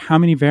doesn't matter how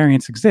many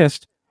variants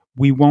exist,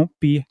 we won't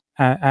be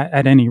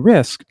at any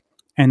risk.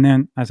 And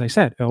then, as I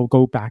said, it'll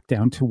go back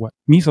down to what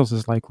measles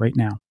is like right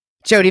now.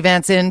 Jody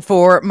Vance in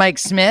for Mike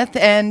Smith,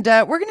 and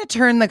we're going to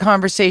turn the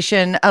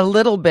conversation a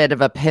little bit of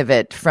a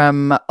pivot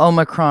from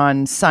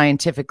Omicron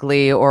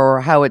scientifically, or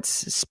how it's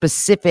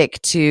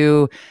specific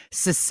to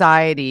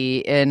society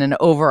in an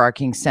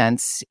overarching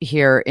sense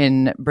here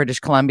in British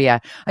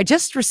Columbia. I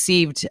just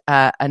received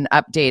an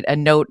update, a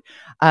note.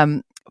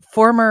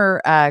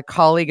 Former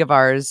colleague of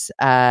ours,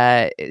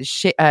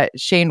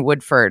 Shane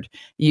Woodford,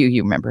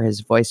 you remember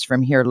his voice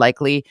from here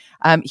likely.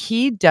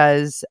 He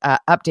does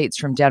updates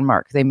from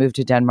Denmark. They moved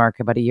to Denmark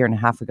about 1.5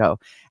 years ago.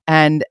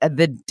 And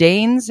the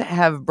Danes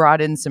have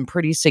brought in some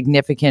pretty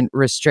significant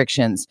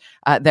restrictions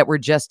that were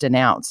just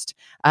announced.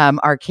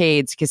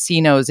 Arcades,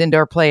 casinos,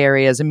 indoor play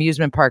areas,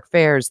 amusement park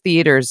fairs,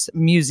 theaters,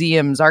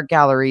 museums, art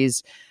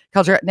galleries,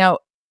 culture. Now,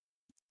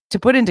 to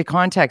put into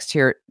context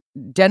here,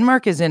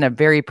 Denmark is in a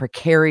very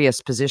precarious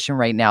position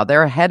right now.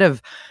 They're ahead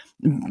of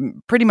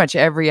pretty much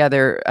every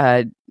other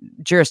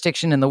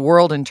jurisdiction in the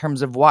world in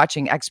terms of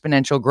watching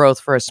exponential growth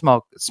for a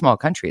small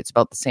country. It's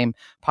about the same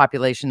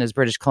population as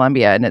British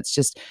Columbia, and it's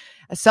just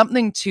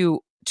something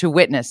to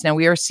witness. Now,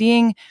 we are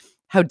seeing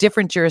how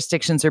different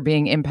jurisdictions are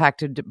being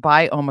impacted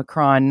by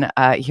Omicron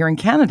here in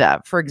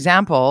Canada. For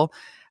example,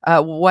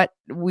 what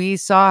we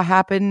saw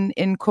happen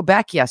in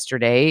Quebec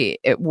yesterday,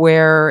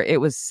 where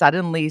it was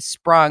suddenly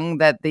sprung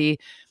that the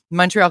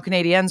Montreal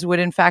Canadiens would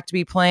in fact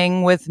be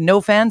playing with no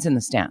fans in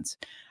the stands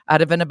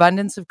out of an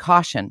abundance of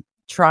caution,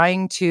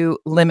 trying to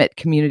limit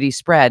community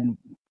spread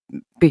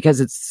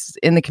because it's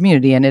in the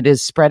community and it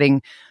is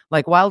spreading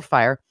like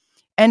wildfire.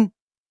 And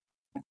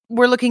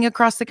we're looking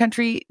across the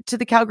country to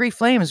the Calgary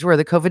Flames, where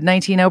the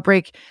COVID-19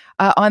 outbreak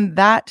on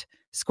that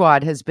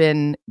squad has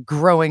been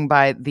growing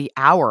by the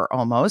hour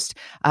almost.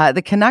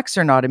 The Canucks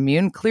are not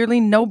immune. Clearly,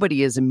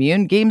 nobody is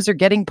immune. Games are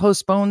getting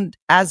postponed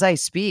as I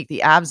speak. The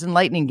Avs and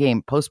Lightning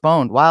game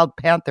postponed. Wild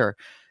Panther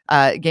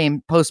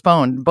game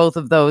postponed. Both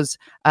of those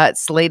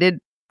slated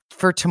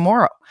for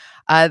tomorrow.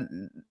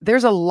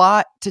 There's a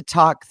lot to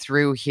talk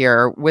through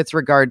here with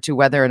regard to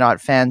whether or not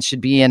fans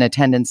should be in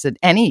attendance at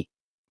any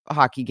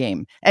hockey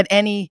game, at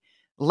any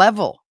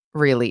level,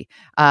 really.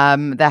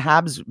 The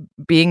Habs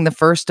being the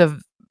first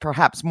of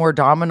perhaps more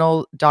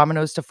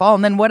dominoes to fall.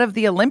 And then what of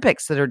the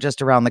Olympics that are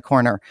just around the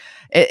corner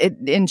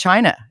in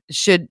China?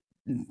 Should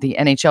the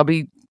NHL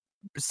be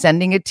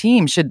sending a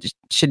team? Should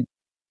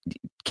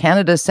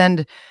Canada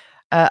send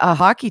a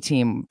hockey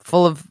team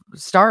full of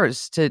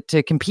stars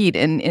to compete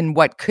in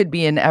what could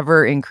be an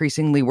ever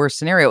increasingly worse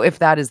scenario? If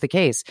that is the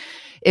case,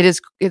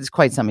 it's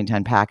quite something to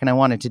unpack. And I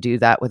wanted to do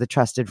that with a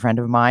trusted friend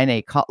of mine,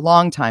 a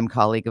longtime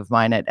colleague of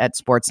mine at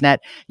Sportsnet.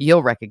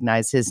 You'll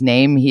recognize his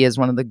name. He is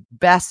one of the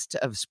best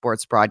of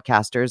sports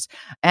broadcasters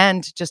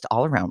and just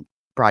all around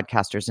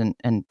broadcasters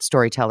and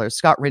storytellers.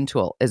 Scott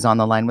Rintoul is on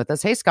the line with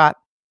us. Hey, Scott.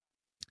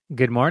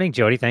 Good morning,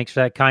 Jody. Thanks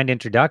for that kind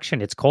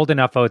introduction. It's cold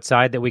enough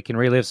outside that we can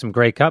relive some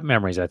Grey Cup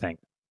memories, I think.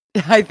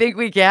 I think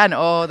we can.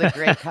 Oh, the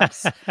Grey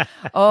Cups.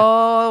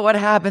 Oh, what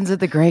happens at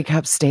the Grey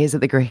Cup stays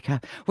at the Grey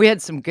Cup. We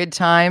had some good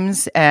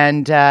times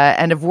and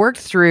have worked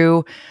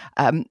through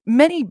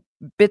many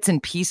bits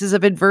and pieces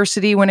of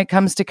adversity when it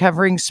comes to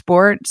covering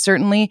sport,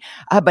 certainly,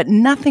 but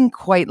nothing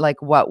quite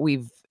like what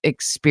we've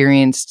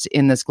experienced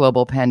in this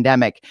global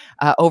pandemic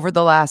over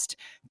the last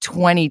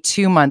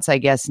 22 months, I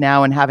guess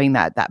now, and having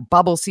that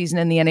bubble season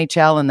in the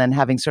NHL and then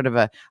having sort of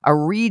a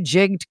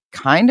rejigged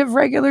kind of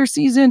regular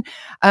season.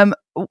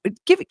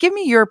 Give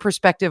me your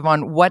perspective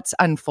on what's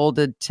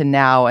unfolded to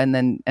now, and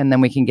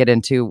then we can get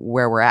into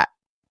where we're at.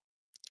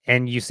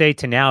 And you say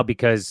to now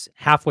because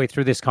halfway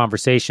through this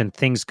conversation,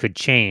 things could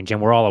change,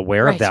 and we're all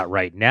aware of that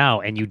right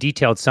now. And you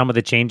detailed some of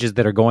the changes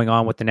that are going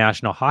on with the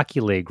National Hockey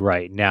League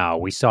right now.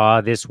 We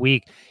saw this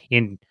week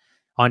in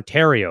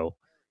Ontario,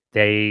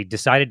 they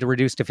decided to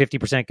reduce to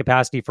 50%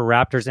 capacity for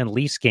Raptors and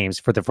Leafs games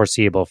for the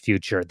foreseeable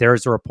future.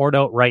 There's a report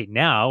out right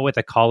now with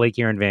a colleague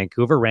here in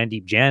Vancouver,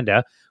 Randeep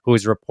Janda, who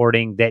is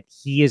reporting that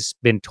he has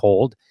been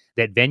told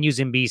that venues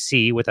in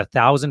BC with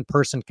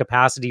 1,000-person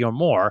capacity or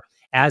more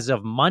as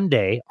of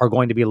Monday are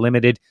going to be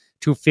limited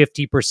to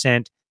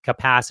 50%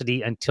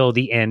 capacity until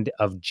the end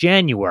of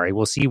January.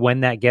 We'll see when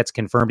that gets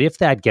confirmed, if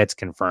that gets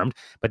confirmed.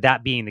 But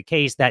that being the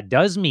case, that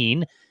does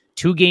mean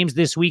 2 games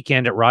this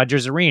weekend at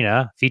Rogers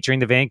Arena featuring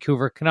the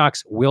Vancouver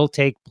Canucks will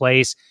take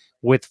place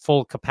with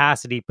full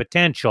capacity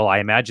potential. I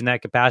imagine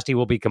that capacity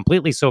will be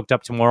completely soaked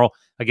up tomorrow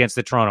against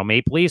the Toronto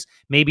Maple Leafs.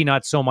 Maybe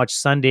not so much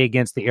Sunday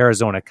against the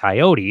Arizona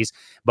Coyotes,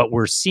 but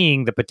we're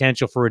seeing the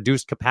potential for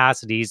reduced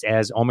capacities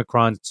as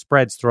Omicron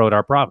spreads throughout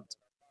our province.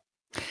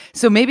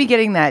 So maybe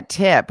getting that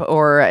tip,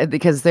 or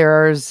because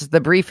there's the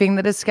briefing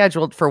that is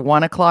scheduled for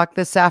 1:00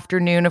 this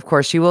afternoon. Of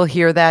course, you will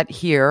hear that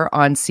here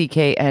on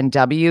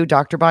CKNW.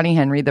 Dr. Bonnie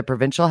Henry, the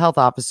provincial health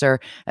officer,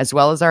 as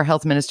well as our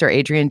health minister,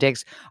 Adrian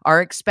Dix,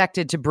 are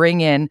expected to bring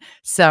in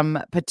some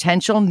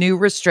potential new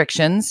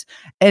restrictions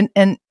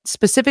and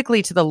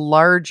specifically to the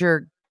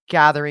larger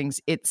gatherings,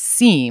 it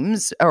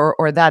seems,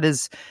 or that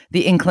is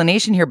the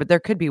inclination here, but there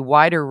could be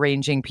wider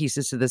ranging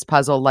pieces to this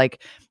puzzle,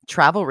 like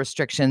travel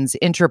restrictions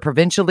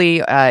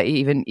intra-provincially,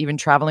 even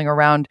traveling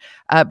around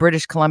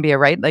British Columbia,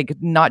 right? Like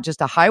not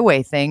just a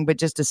highway thing, but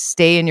just a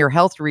stay in your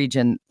health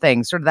region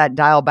thing, sort of that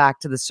dial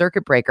back to the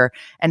circuit breaker,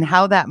 and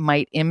how that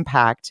might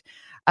impact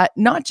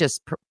not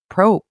just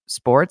pro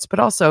sports, but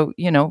also,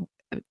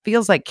 it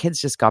feels like kids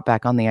just got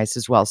back on the ice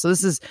as well. So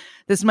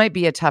this might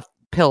be a tough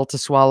pill to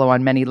swallow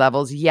on many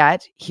levels,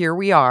 yet here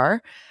we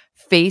are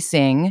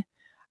facing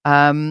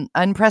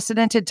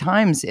unprecedented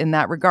times in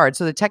that regard.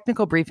 So the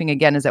technical briefing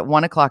again is at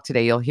 1:00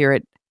 today. You'll hear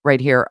it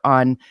right here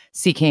on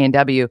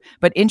CKNW,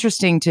 but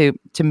interesting to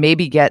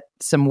maybe get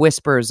some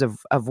whispers of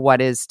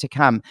what is to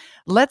come.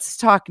 Let's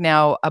talk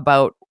now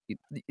about,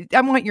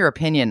 I want your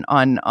opinion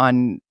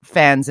on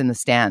fans in the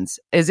stands.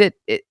 Is it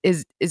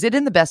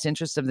in the best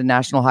interest of the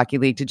National Hockey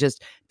League to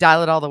just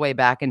dial it all the way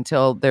back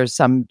until there's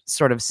some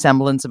sort of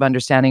semblance of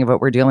understanding of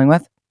what we're dealing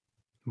with?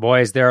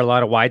 Boys, there are a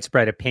lot of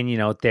widespread opinion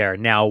out there.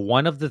 Now,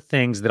 one of the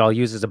things that I'll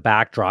use as a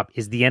backdrop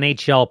is the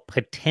NHL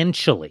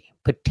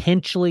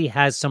potentially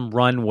has some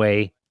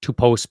runway to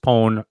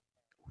postpone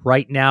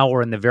right now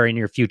or in the very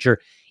near future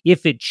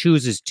if it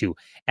chooses to.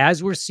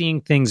 As we're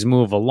seeing things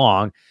move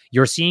along,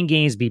 you're seeing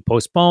games be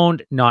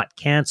postponed, not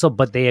canceled,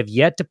 but they have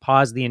yet to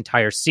pause the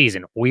entire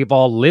season. We've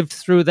all lived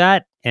through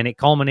that, and it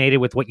culminated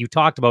with what you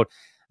talked about,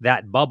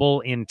 that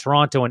bubble in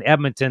Toronto and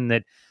Edmonton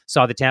that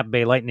saw the Tampa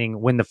Bay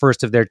Lightning win the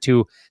first of their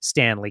 2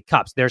 Stanley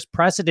Cups. There's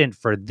precedent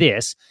for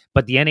this,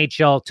 but the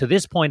NHL to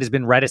this point has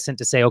been reticent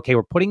to say, okay,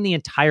 we're putting the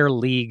entire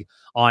league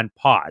on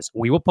pause.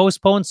 We will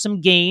postpone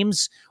some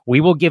games. We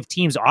will give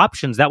teams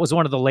options. That was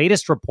one of the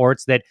latest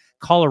reports that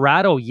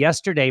Colorado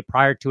yesterday,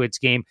 prior to its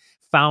game,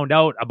 found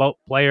out about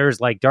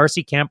players like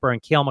Darcy Kemper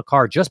and Cale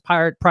Makar just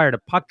prior to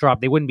puck drop.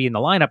 They wouldn't be in the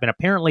lineup. And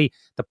apparently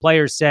the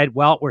players said,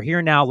 well, we're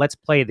here now. Let's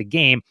play the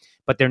game.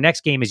 But their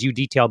next game, as you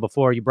detailed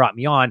before you brought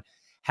me on,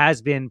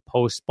 has been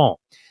postponed.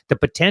 The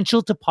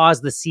potential to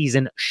pause the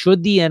season,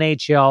 should the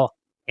NHL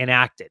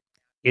enact it,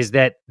 is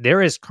that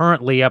there is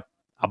currently a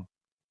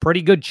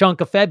pretty good chunk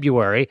of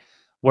February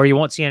where you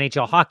won't see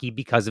NHL hockey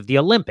because of the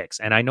Olympics.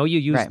 And I know you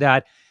used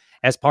that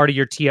as part of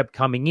your tee-up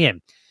coming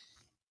in.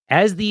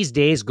 As these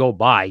days go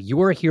by,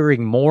 you are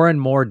hearing more and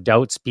more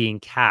doubts being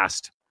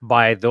cast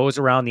by those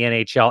around the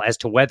NHL as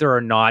to whether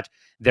or not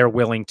they're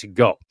willing to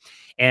go.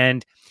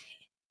 And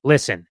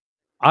listen,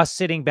 us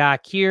sitting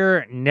back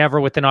here, never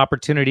with an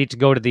opportunity to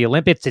go to the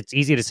Olympics, it's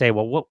easy to say,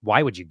 well,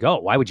 why would you go?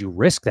 Why would you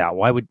risk that?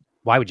 Why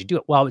would you do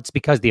it? Well, it's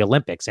because the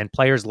Olympics and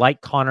players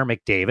like Connor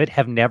McDavid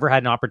have never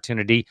had an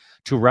opportunity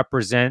to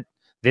represent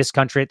this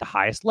country at the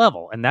highest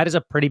level. And that is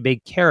a pretty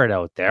big carrot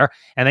out there.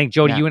 And I think,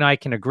 Jody, you and I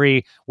can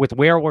agree with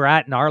where we're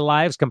at in our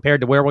lives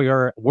compared to where we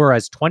were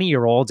as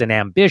 20-year-olds and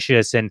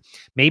ambitious and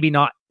maybe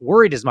not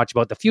worried as much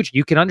about the future.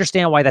 You can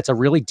understand why that's a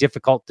really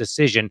difficult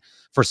decision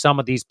for some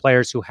of these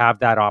players who have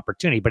that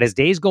opportunity. But as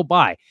days go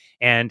by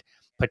and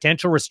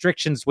potential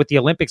restrictions with the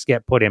Olympics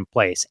get put in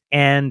place,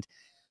 and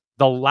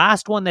the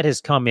last one that has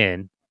come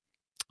in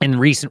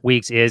recent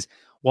weeks is,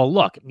 well,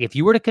 look, if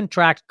you were to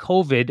contract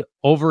COVID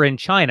over in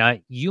China,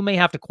 you may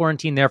have to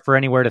quarantine there for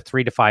anywhere to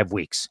 3 to 5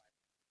 weeks.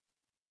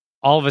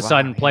 All of a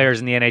sudden,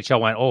 players in the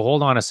NHL went, oh,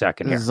 hold on a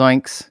second here.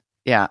 Zoinks.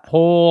 Yeah.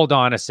 Hold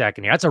on a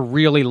second here. That's a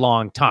really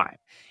long time.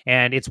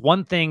 And it's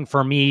one thing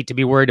for me to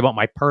be worried about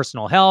my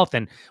personal health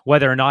and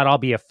whether or not I'll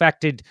be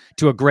affected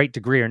to a great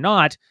degree or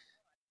not.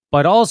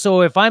 But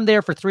also, if I'm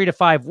there for 3 to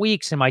 5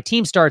 weeks and my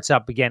team starts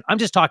up again, I'm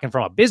just talking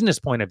from a business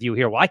point of view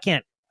here. Well, I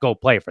can't go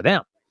play for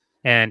them.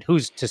 And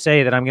who's to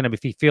say that I'm going to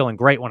be feeling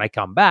great when I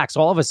come back? So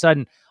all of a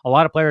sudden, a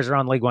lot of players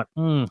around the league went,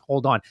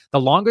 hold on. The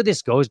longer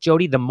this goes,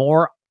 Jody, the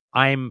more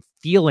I'm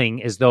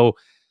feeling as though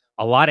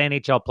a lot of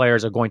NHL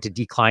players are going to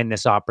decline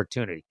this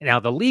opportunity. Now,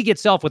 the league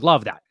itself would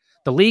love that.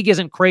 The league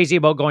isn't crazy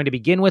about going to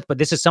begin with, but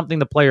this is something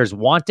the players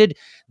wanted.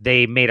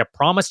 They made a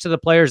promise to the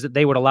players that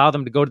they would allow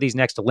them to go to these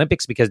next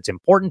Olympics because it's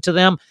important to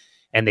them,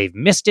 and they've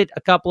missed it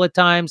a couple of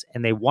times,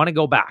 and they want to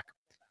go back.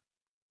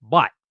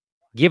 But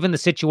given the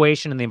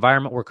situation and the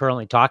environment we're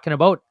currently talking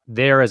about,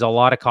 there is a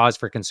lot of cause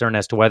for concern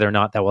as to whether or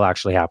not that will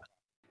actually happen.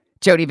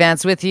 Jody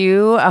Vance with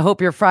you. I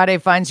hope your Friday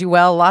finds you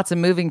well. Lots of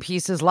moving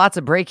pieces, lots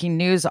of breaking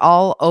news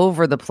all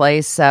over the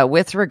place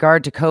with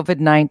regard to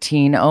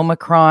COVID-19,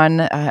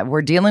 Omicron.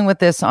 We're dealing with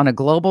this on a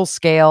global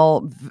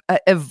scale,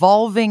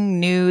 evolving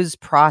news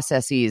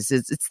processes.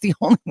 It's the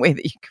only way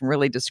that you can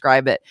really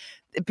describe it.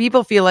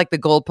 People feel like the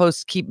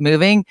goalposts keep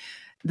moving.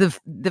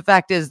 The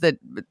fact is that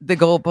the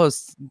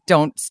goalposts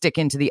don't stick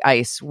into the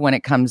ice when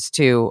it comes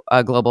to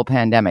a global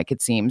pandemic,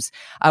 it seems.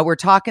 We're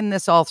talking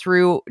this all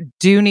through.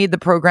 Do need the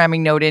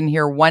programming note in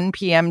here. 1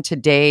 p.m.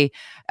 today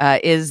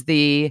is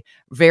the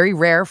very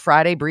rare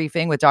Friday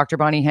briefing with Dr.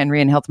 Bonnie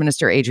Henry and Health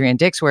Minister Adrian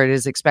Dix, where it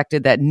is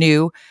expected that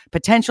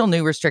potential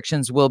new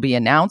restrictions will be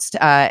announced.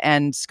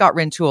 And Scott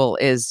Rintoul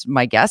is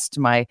my guest,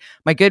 my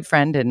good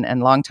friend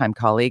and longtime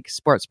colleague,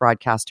 sports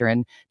broadcaster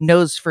and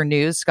nose for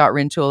news. Scott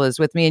Rintoul is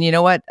with me. And you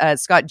know what,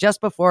 Scott, just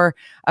before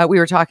we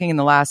were talking in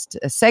the last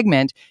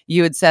segment,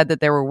 you had said that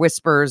there were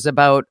whispers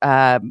about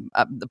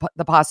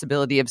the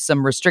possibility of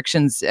some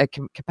restrictions,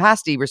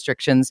 capacity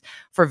restrictions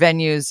for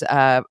venues,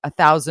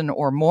 1,000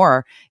 or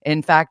more.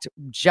 In fact,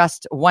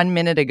 just 1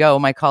 minute ago,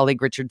 my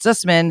colleague Richard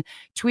Zussman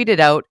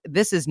tweeted out,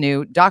 this is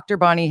new, Dr.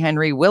 Bonnie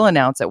Henry will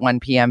announce at 1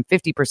 p.m.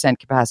 50%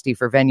 capacity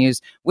for venues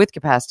with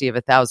capacity of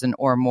 1,000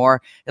 or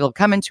more. It'll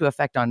come into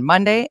effect on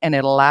Monday, and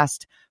it'll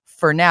last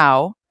for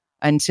now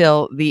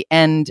until the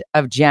end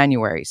of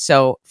January.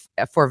 So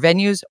for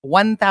venues,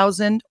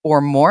 1,000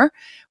 or more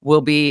will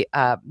be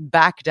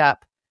backed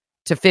up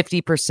to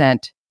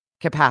 50%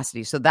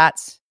 capacity. So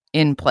that's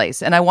in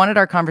place. And I wanted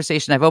our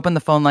conversation, I've opened the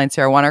phone lines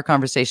here, I want our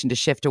conversation to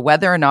shift to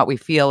whether or not we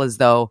feel as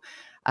though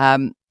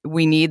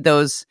we need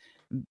those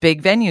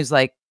big venues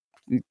like,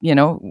 you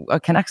know, a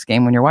Canucks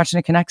game. When you're watching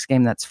a Canucks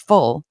game that's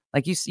full,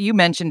 like you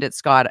mentioned it,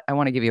 Scott, I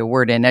want to give you a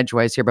word in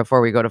edgewise here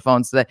before we go to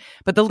phones.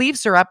 But the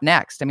Leafs are up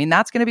next. I mean,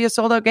 that's going to be a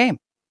sold-out game.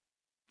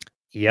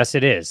 Yes,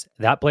 it is.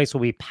 That place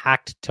will be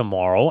packed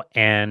tomorrow,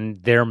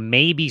 and there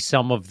may be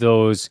some of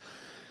those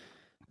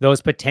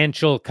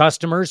potential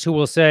customers who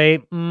will say,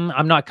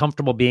 I'm not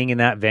comfortable being in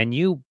that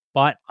venue,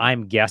 but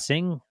I'm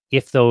guessing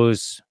if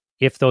those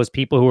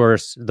people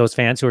those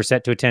fans who are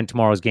set to attend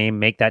tomorrow's game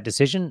make that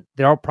decision,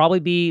 there'll probably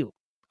be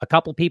a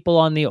couple people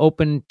on the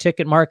open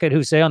ticket market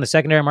who say, on the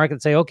secondary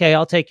market, say, okay,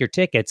 I'll take your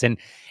tickets. And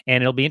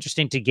it'll be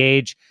interesting to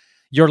gauge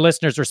your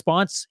listeners'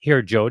 response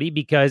here, Jody,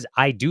 because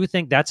I do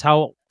think that's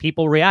how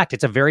people react.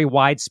 It's a very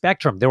wide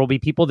spectrum. There will be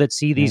people that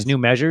see these new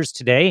measures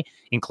today,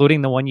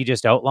 including the one you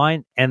just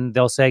outlined, and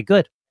they'll say,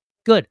 good.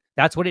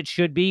 That's what it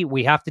should be.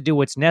 We have to do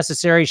what's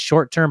necessary.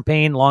 Short-term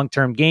pain,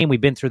 long-term gain. We've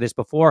been through this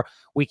before.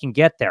 We can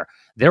get there.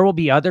 There will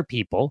be other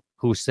people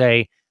who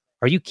say,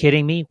 are you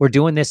kidding me? We're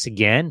doing this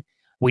again.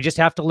 We just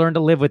have to learn to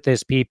live with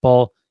this,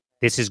 people.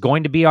 This is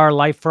going to be our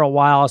life for a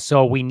while,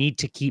 so we need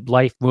to keep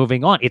life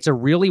moving on. It's a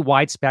really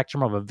wide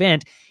spectrum of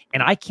event,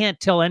 and I can't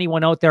tell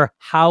anyone out there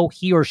how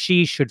he or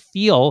she should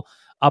feel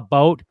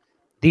about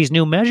these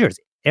new measures.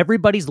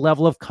 Everybody's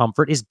level of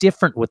comfort is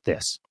different with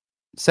this.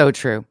 So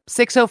true.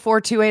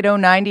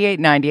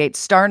 604-280-9898.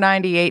 Star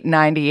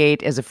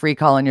 9898 is a free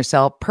call on your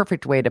cell.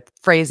 Perfect way to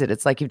phrase it.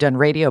 It's like you've done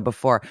radio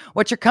before.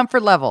 What's your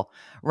comfort level?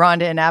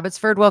 Rhonda in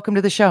Abbotsford, welcome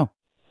to the show.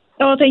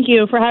 Oh, thank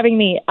you for having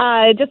me.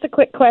 Just a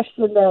quick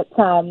question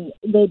that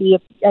maybe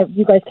if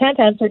you guys can't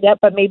answer yet,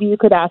 but maybe you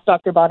could ask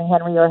Dr. Bonnie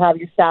Henry or have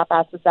your staff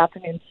ask this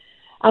afternoon.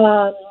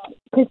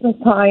 Christmas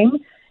time,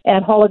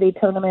 and holiday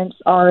tournaments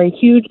are a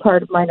huge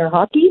part of minor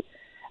hockey.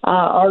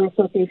 Our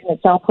association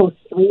itself hosts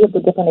 3 of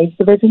the different age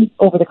divisions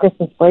over the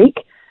Christmas break.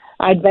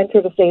 I'd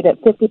venture to say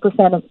that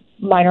 50% of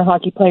minor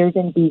hockey players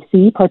in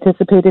BC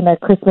participate in a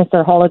Christmas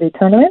or holiday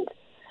tournament.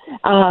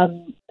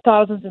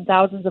 Thousands and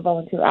thousands of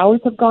volunteer hours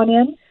have gone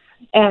in.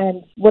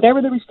 And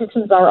whatever the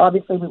restrictions are,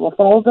 obviously we will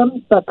follow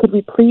them. But could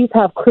we please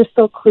have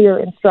crystal clear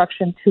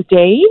instruction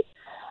today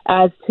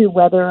as to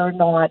whether or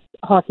not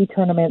hockey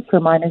tournaments for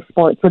minor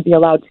sports would be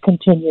allowed to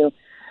continue?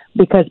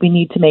 Because we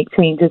need to make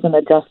changes and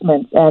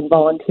adjustments, and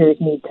volunteers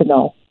need to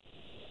know.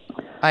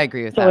 I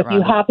agree with so that. So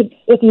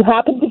if you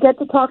happen to get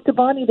to talk to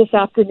Bonnie this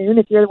afternoon,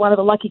 if you're one of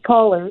the lucky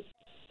callers,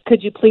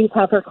 could you please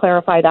have her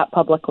clarify that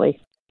publicly?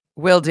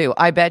 Will do.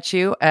 I bet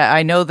you.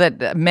 I know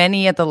that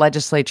many at the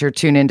legislature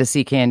tune into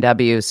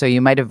CKNW, so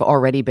you might have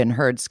already been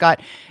heard.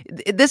 Scott,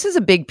 this is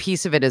a big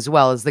piece of it as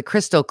well, is the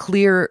crystal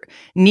clear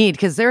need,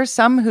 because there are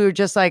some who are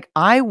just like,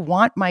 I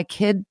want my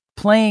kid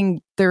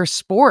playing their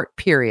sport,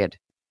 period.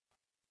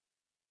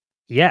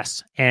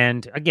 Yes.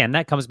 And again,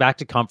 that comes back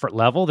to comfort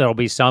level. There'll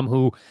be some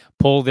who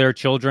pull their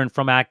children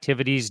from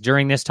activities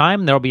during this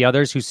time. There'll be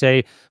others who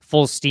say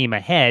full steam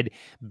ahead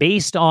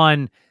based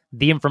on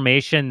the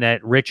information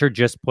that Richard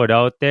just put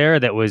out there,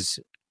 that was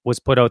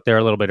put out there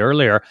a little bit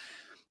earlier.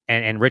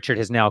 And Richard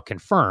has now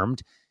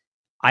confirmed.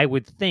 I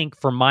would think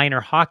for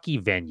minor hockey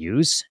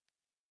venues,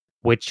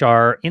 which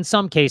are in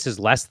some cases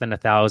less than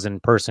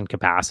 1,000 person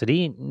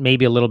capacity,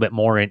 maybe a little bit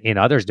more in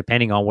others,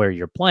 depending on where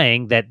you're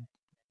playing, that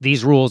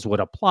these rules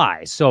would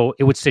apply. So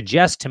it would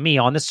suggest to me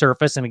on the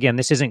surface, and again,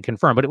 this isn't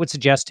confirmed, but it would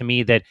suggest to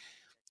me that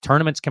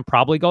tournaments can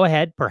probably go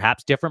ahead,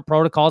 perhaps different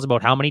protocols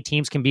about how many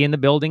teams can be in the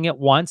building at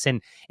once,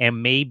 and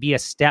maybe a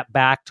step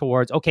back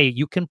towards, okay,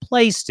 you can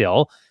play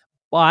still,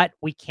 but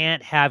we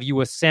can't have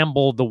you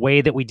assemble the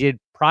way that we did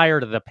prior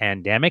to the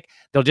pandemic.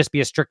 There'll just be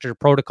a stricter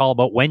protocol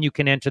about when you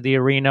can enter the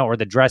arena or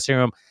the dressing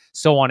room,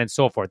 so on and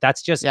so forth.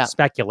 That's just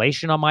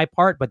speculation on my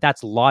part, but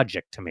that's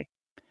logic to me.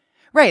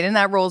 Right. And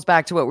that rolls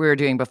back to what we were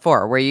doing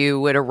before, where you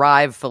would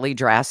arrive fully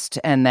dressed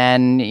and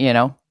then,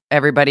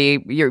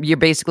 everybody, you're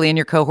basically in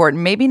your cohort,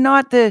 and maybe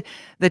not the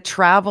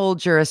travel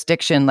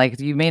jurisdiction. Like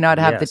you may not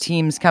have the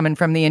teams coming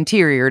from the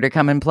interior to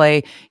come and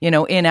play,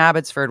 in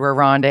Abbotsford where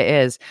Rhonda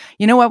is.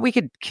 You know what? We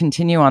could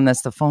continue on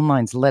this. The phone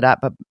line's lit up,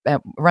 but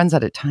it runs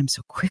out of time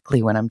so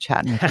quickly when I'm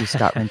chatting with you,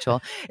 Scott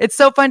Rinchel. It's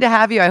so fun to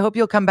have you. I hope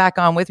you'll come back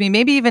on with me,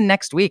 maybe even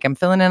next week. I'm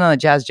filling in on the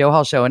Jazz Joe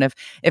Hall show. And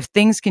if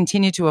things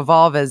continue to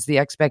evolve as the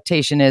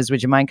expectation is,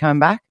 would you mind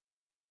coming back?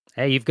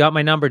 Hey, you've got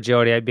my number,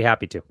 Jody. I'd be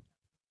happy to.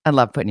 I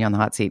love putting you on the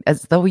hot seat,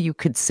 as though you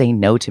could say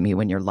no to me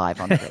when you're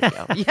live on the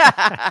radio.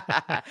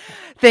 Yeah.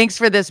 Thanks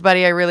for this,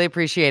 buddy. I really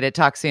appreciate it.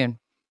 Talk soon.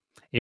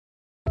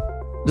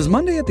 Does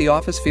Monday at the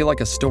office feel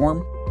like a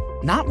storm?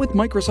 Not with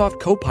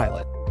Microsoft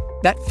Copilot.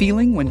 That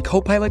feeling when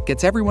Copilot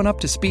gets everyone up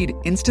to speed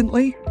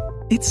instantly?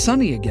 It's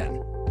sunny again.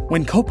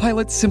 When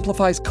Copilot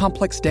simplifies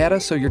complex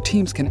data so your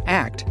teams can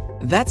act,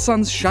 that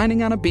sun's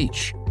shining on a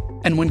beach.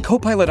 And when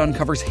Copilot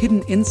uncovers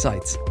hidden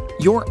insights,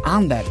 you're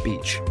on that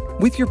beach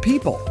with your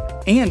people.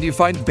 And you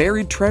find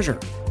buried treasure.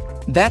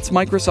 That's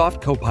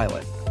Microsoft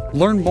Copilot.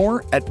 Learn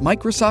more at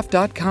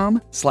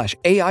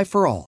Microsoft.com/AI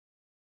for all.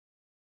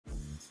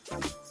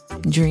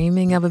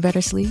 Dreaming of a better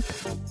sleep?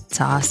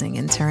 Tossing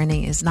and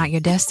turning is not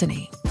your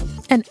destiny.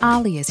 And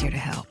Ollie is here to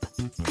help.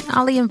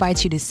 Ollie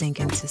invites you to sink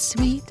into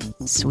sweet,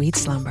 sweet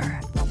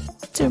slumber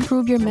to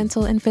improve your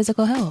mental and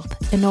physical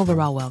health and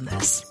overall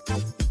wellness.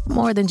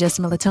 More than just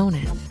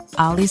melatonin,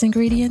 Ollie's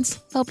ingredients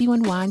help you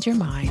unwind your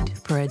mind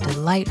for a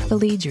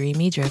delightfully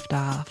dreamy drift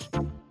off.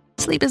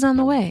 Sleep is on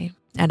the way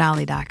at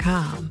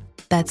Ollie.com.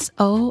 That's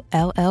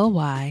OLLY.com.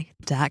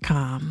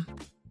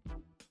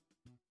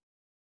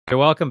 You're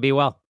welcome. Be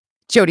well.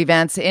 Jody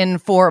Vance in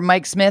for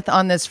Mike Smith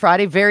on this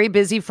Friday. Very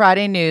busy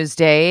Friday news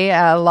day.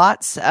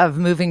 Lots of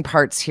moving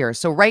parts here.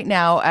 So right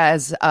now,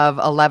 as of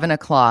 11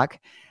 o'clock,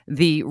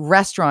 the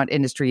restaurant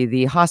industry,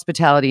 the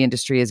hospitality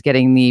industry is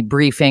getting the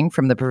briefing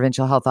from the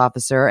provincial health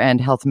officer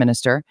and health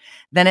minister.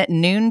 Then at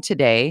noon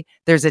today,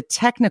 there's a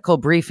technical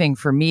briefing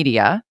for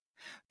media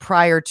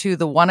prior to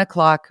the 1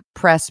 o'clock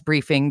press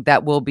briefing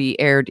that will be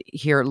aired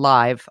here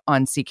live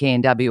on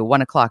CKNW,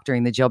 1 o'clock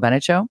during the Jill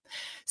Bennett Show.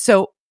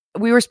 So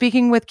we were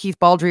speaking with Keith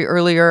Baldry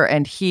earlier,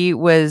 and he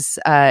was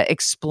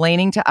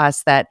explaining to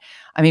us that,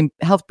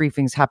 health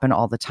briefings happen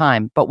all the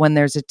time, but when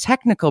there's a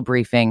technical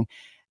briefing,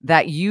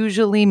 that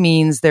usually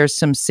means there's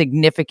some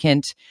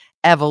significant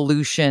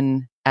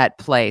evolution at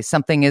play.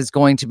 Something is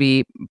going to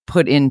be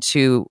put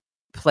into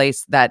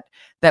place that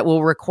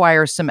will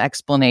require some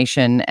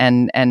explanation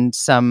and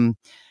some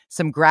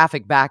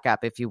graphic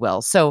backup, if you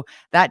will. So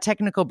that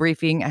technical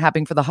briefing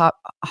happening for the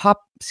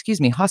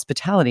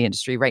hospitality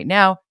industry right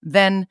now,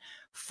 then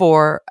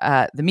for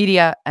the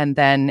media, and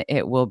then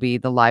it will be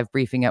the live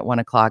briefing at 1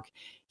 o'clock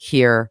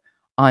here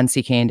on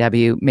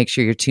CKNW. Make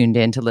sure you're tuned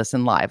in to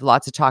listen live.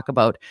 Lots of talk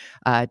about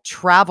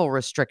travel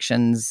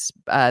restrictions,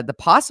 the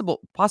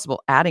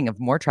possible adding of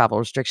more travel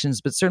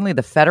restrictions, but certainly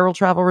the federal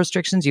travel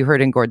restrictions. You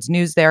heard in Gord's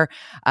news there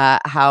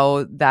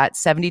how that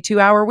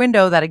 72-hour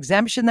window, that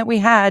exemption that we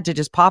had to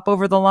just pop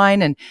over the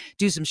line and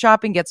do some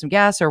shopping, get some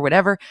gas or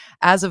whatever,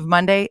 as of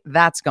Monday,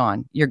 that's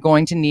gone. You're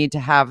going to need to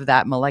have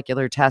that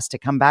molecular test to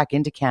come back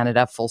into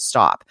Canada, full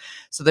stop.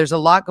 So there's a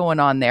lot going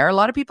on there. A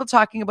lot of people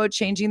talking about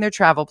changing their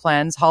travel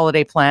plans,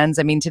 holiday plans.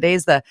 I mean,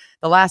 today's the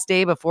last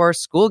day before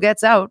school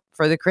gets out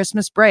for the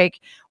Christmas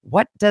break.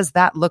 What does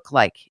that look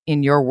like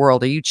in your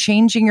world? Are you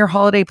changing your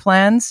holiday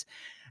plans,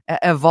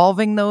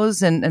 evolving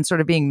those and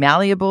sort of being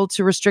malleable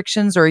to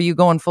restrictions, or are you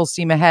going full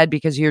steam ahead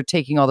because you're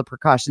taking all the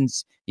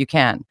precautions you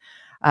can?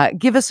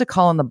 Give us a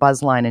call on the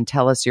buzz line and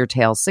tell us your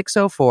tale.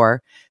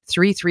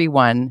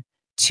 604-331-2899.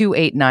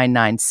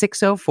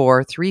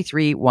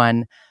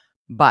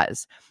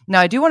 604-331-BUZZ. Now,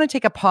 I do want to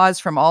take a pause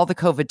from all the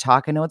COVID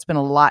talk. I know it's been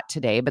a lot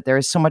today, but there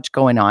is so much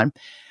going on.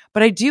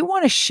 But I do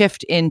want to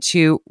shift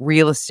into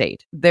real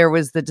estate. There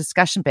was the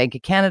discussion, Bank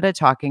of Canada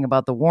talking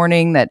about the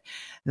warning that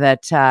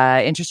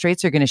interest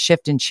rates are going to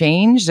shift and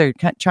change. They're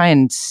try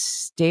and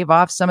stave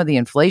off some of the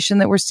inflation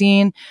that we're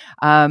seeing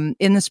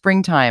in the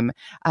springtime.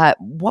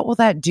 What will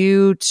that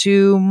do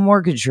to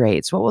mortgage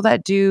rates? What will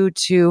that do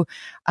to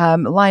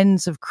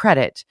lines of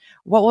credit?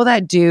 What will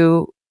that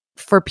do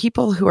for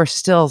people who are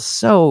still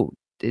so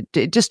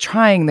just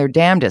trying their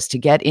damnedest to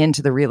get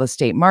into the real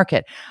estate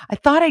market? I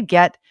thought I'd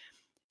get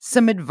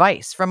some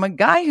advice from a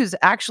guy who's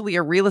actually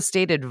a real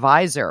estate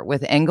advisor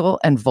with Engel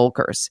and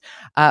Volkers.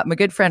 My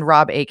good friend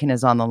Rob Aiken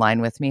is on the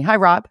line with me. Hi,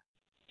 Rob.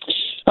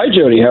 Hi,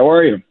 Jody. How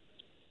are you?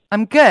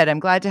 I'm good. I'm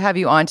glad to have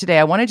you on today.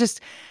 I want to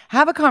just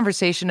have a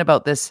conversation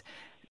about this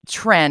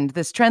trend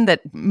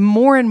that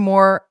more and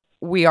more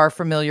we are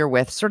familiar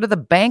with, sort of the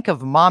bank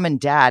of mom and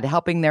dad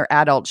helping their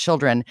adult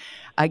children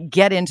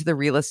get into the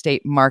real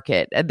estate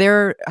market.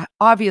 There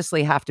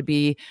obviously have to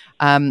be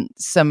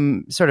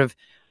some sort of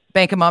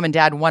Bank of Mom and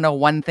Dad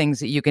 101 things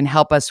that you can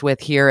help us with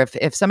here.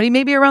 If somebody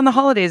maybe around the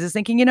holidays is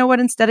thinking, you know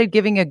what, instead of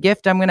giving a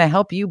gift, I'm going to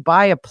help you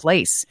buy a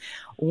place.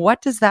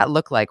 What does that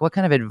look like? What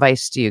kind of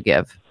advice do you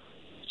give?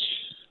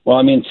 Well,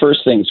 I mean,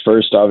 first things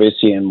first,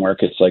 obviously in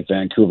markets like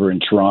Vancouver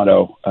and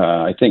Toronto,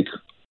 I think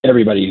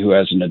everybody who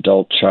has an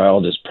adult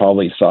child has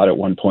probably thought at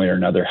one point or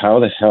another, how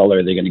the hell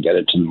are they going to get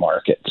into the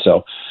market?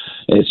 So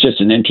it's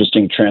just an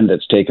interesting trend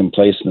that's taken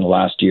place in the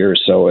last year or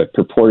so. It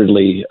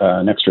purportedly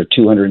an extra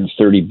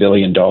 $230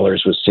 billion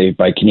was saved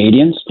by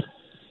Canadians.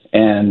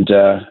 And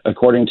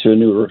according to a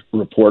new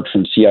report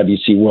from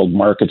CIBC World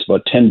Markets,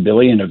 about $10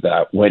 billion of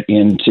that went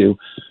into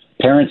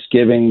parents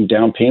giving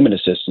down payment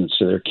assistance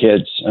to their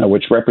kids,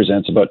 which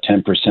represents about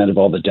 10% of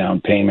all the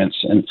down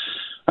payments. And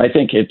I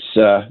think it's,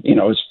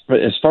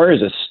 as far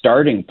as a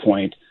starting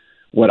point,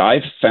 what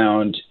I've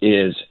found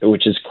is,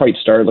 which is quite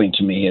startling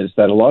to me, is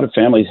that a lot of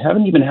families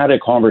haven't even had a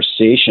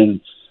conversation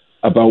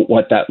about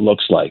what that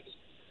looks like.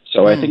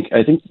 So I think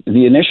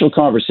the initial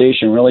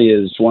conversation really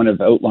is one of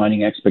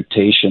outlining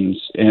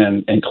expectations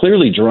and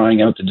clearly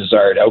drawing out the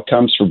desired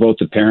outcomes for both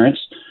the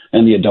parents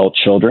and the adult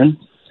children.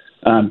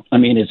 I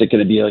mean, is it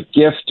going to be a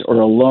gift or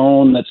a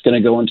loan that's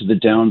going to go into the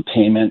down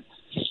payment?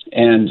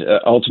 And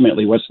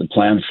ultimately, what's the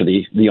plan for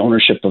the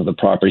ownership of the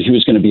property?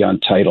 Who's going to be on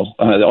title?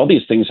 All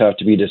these things have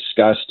to be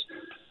discussed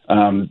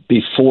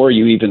before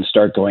you even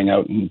start going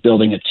out and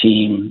building a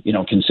team,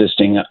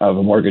 consisting of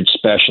a mortgage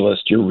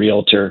specialist, your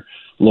realtor,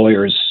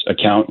 lawyers,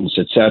 accountants,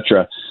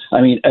 etc.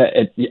 I mean,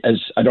 as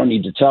I don't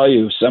need to tell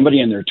you, somebody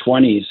in their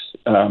 20s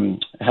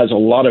has a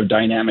lot of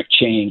dynamic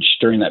change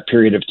during that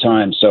period of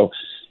time. So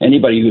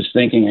anybody who's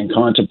thinking and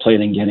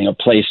contemplating getting a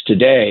place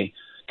today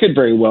could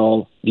very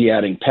well be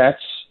adding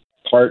pets,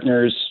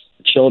 partners,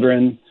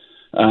 children,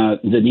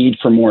 the need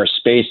for more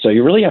space. So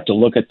you really have to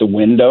look at the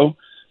window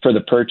for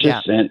the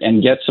purchase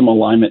and get some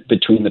alignment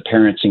between the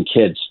parents and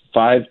kids.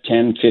 5,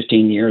 10,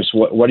 15 years,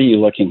 what are you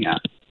looking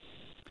at?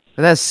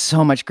 That's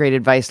so much great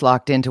advice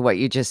locked into what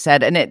you just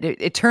said. And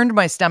it turned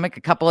my stomach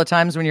a couple of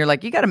times when you're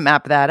like, you got to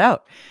map that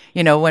out.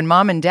 When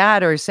mom and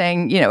dad are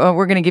saying,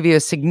 we're going to give you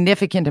a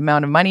significant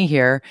amount of money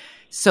here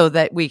so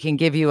that we can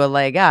give you a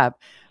leg up.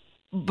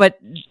 But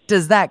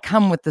does that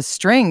come with the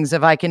strings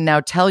of I can now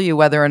tell you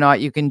whether or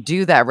not you can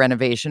do that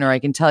renovation, or I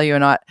can tell you or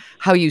not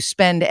how you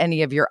spend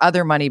any of your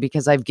other money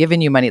because I've given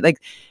you money?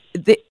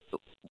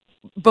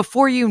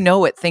 Before you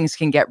know it, things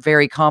can get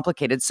very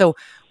complicated. So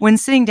when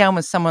sitting down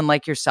with someone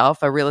like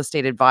yourself, a real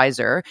estate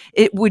advisor,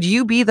 would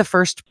you be the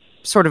first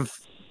sort of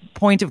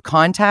point of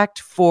contact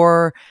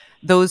for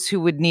those who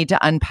would need to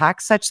unpack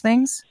such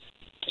things?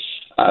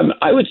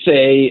 I would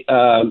say,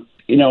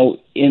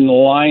 in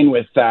line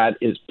with that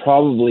is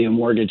probably a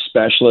mortgage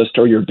specialist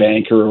or your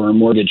banker or a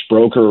mortgage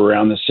broker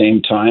around the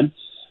same time.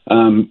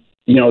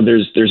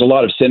 There's a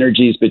lot of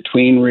synergies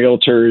between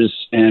realtors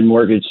and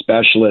mortgage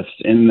specialists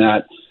in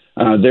that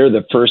they're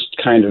the first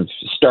kind of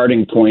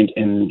starting point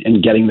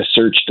in getting the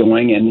search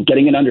going and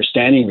getting an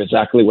understanding of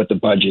exactly what the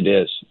budget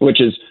is,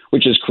 which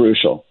is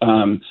crucial.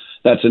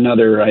 That's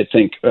another, I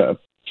think,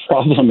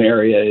 problem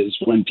area is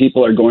when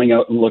people are going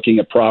out and looking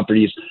at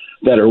properties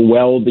that are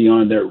well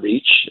beyond their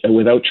reach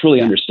without truly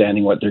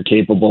understanding what they're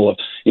capable of,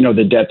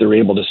 the debt they're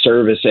able to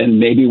service, and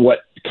maybe what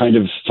kind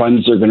of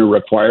funds they're going to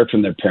require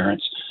from their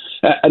parents.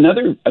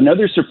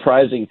 Another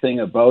surprising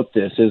thing about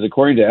this is,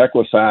 according to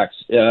Equifax,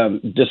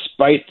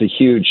 despite the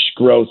huge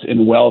growth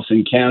in wealth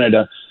in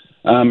Canada,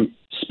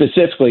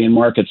 specifically in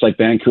markets like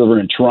Vancouver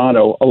and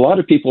Toronto, a lot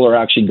of people are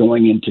actually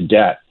going into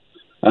debt.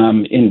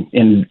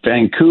 In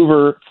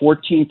Vancouver,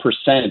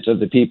 14% of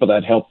the people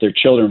that helped their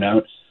children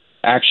out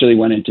actually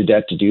went into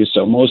debt to do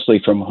so,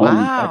 mostly from home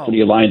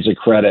equity lines of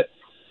credit.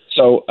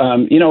 So,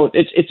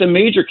 it's a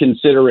major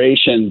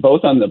consideration,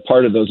 both on the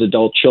part of those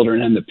adult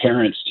children and the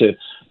parents,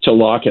 to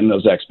lock in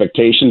those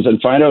expectations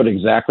and find out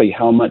exactly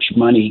how much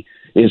money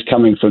is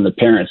coming from the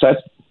parents.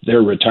 That's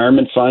their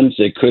retirement funds.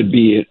 It could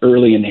be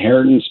early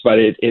inheritance, but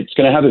it's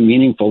going to have a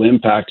meaningful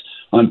impact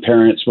on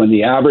parents when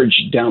the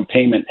average down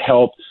payment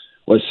help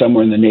was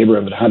somewhere in the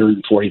neighborhood of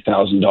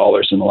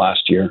 $140,000 in the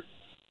last year.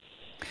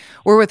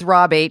 We're with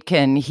Rob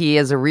Aitken. He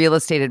is a real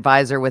estate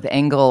advisor with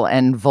Engel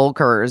and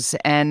Volkers.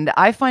 And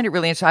I find it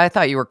really interesting. I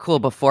thought you were cool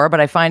before, but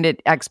I find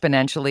it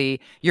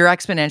you're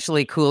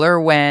exponentially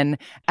cooler when,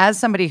 as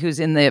somebody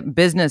who's in the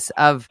business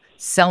of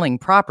selling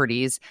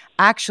properties,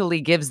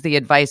 actually gives the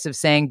advice of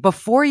saying,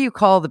 before you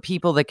call the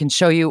people that can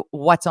show you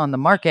what's on the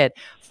market,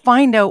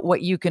 find out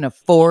what you can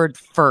afford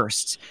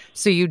first,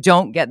 so you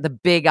don't get the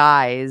big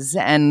eyes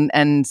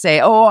and say,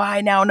 oh,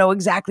 I now know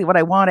exactly what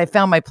I want. I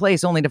found my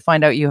place, only to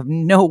find out you have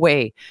no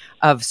way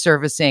of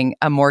servicing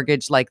a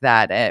mortgage like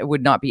that. It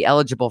would not be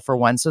eligible for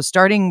one. So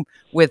starting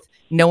with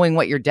knowing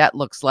what your debt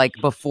looks like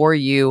before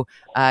you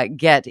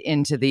get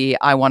into the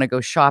I want to go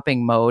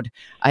shopping mode,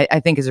 I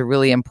think is a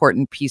really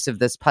important piece of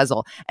this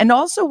puzzle. And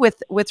also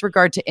with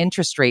regard to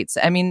interest rates,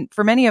 I mean,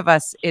 for many of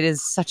us, it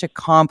is such a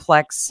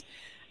complex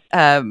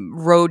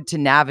road to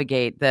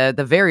navigate,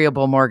 the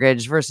variable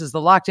mortgage versus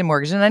the locked-in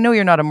mortgage. And I know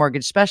you're not a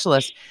mortgage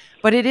specialist,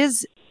 but it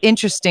is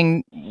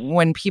interesting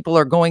when people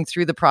are going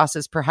through the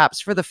process, perhaps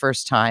for the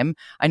first time.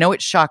 I know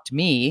it shocked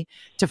me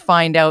to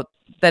find out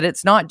that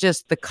it's not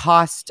just the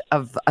cost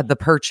of the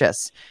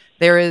purchase.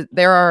 There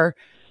are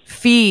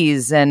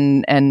fees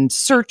and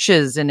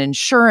searches and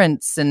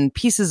insurance and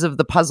pieces of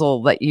the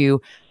puzzle that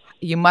you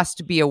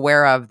must be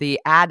aware of, the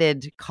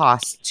added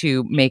cost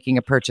to making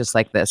a purchase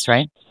like this,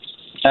 right?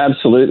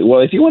 Absolutely. Well,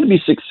 if you want to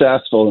be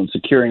successful in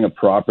securing a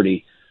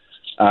property,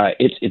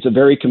 it's a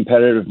very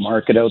competitive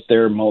market out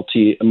there.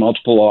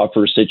 Multiple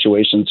offer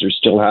situations are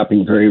still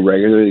happening very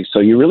regularly. So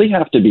you really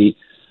have to be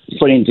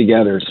putting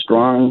together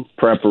strong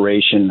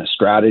preparation, a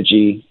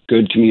strategy,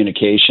 good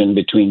communication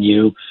between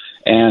you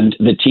and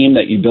the team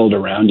that you build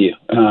around you.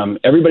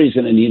 Everybody's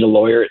going to need a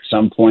lawyer at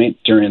some point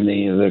during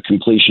the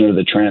completion of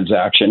the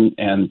transaction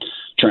and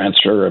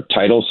transfer of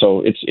title.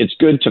 So it's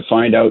good to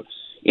find out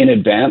in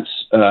advance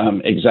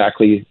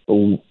exactly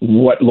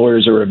what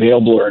lawyers are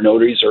available or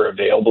notaries are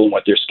available and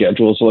what their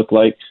schedules look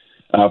like.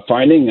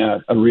 Finding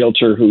a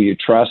realtor who you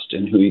trust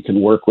and who you can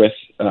work with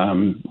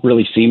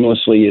really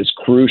seamlessly is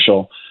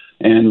crucial.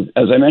 And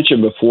as I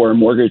mentioned before,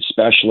 mortgage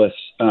specialists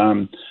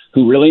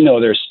who really know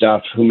their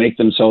stuff, who make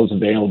themselves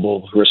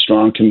available, who are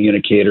strong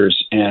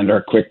communicators and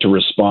are quick to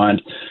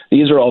respond.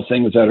 These are all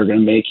things that are going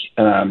to make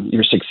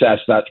your success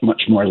that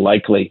much more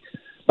likely.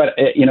 But,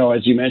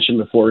 as you mentioned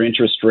before,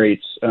 interest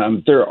rates,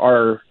 there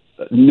are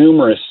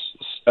numerous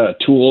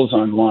tools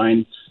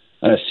online.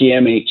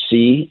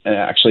 CMHC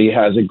actually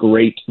has a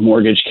great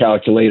mortgage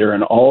calculator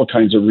and all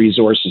kinds of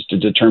resources to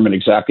determine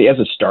exactly, as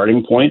a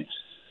starting point,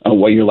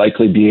 what you're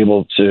likely be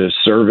able to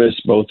service,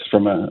 both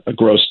from a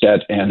gross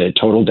debt and a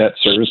total debt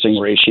servicing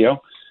ratio.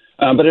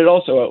 But it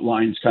also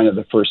outlines kind of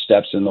the first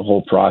steps in the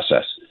whole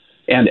process.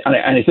 And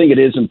I think it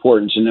is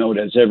important to note,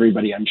 as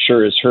everybody I'm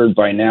sure has heard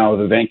by now,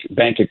 the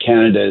Bank of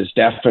Canada is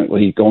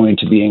definitely going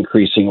to be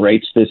increasing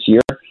rates this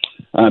year,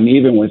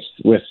 even with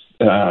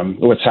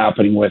what's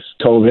happening with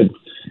COVID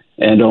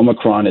and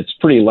Omicron. It's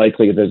pretty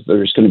likely that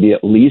there's going to be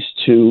at least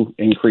 2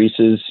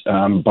 increases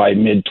by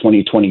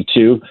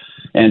mid-2022.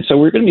 And so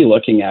we're going to be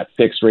looking at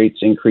fixed rates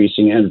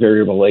increasing and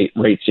variable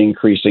rates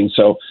increasing.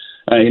 So,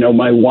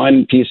 my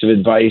one piece of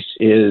advice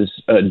is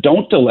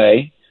don't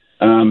delay.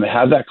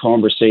 Have that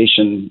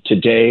conversation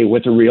today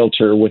with a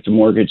realtor, with a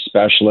mortgage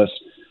specialist,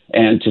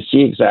 and to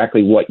see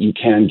exactly what you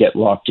can get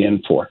locked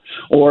in for.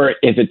 Or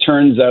if it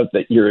turns out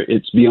that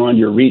it's beyond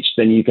your reach,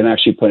 then you can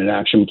actually put an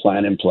action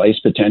plan in place,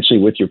 potentially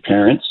with your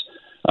parents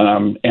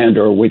and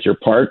or with your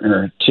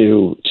partner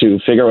to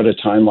figure out a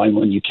timeline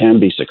when you can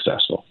be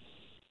successful.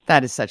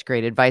 That is such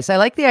great advice. I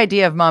like the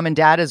idea of mom and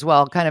dad as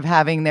well, kind of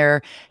having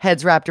their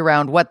heads wrapped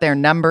around what their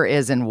number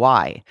is and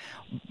why,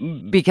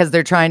 because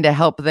they're trying to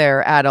help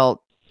their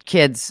adult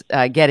kids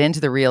get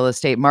into the real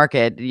estate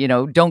market.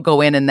 Don't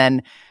go in and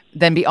then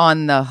than be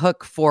on the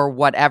hook for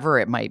whatever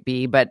it might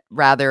be, but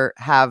rather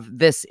have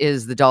this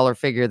is the dollar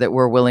figure that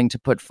we're willing to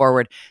put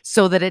forward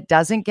so that it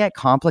doesn't get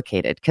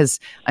complicated.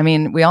 Because, I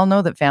mean, we all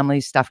know that family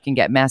stuff can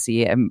get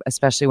messy,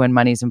 especially when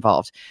money's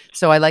involved.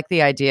 So I like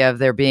the idea of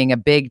there being a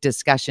big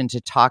discussion to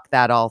talk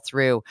that all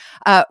through.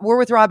 We're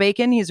with Rob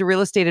Aiken. He's a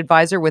real estate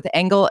advisor with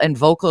Engel and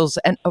Volkers,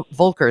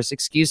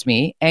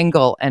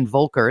 Engel and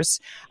Volkers.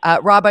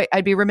 Rob,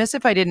 I'd be remiss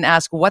if I didn't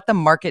ask what the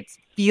market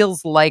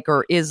feels like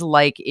or is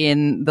like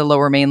in the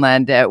Lower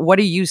Mainland. What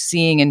are you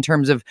seeing in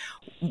terms of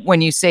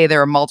when you say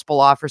there are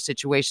multiple offer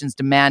situations,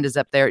 demand is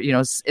up there,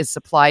 is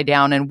supply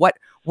down, and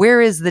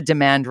where is the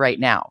demand right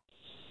now?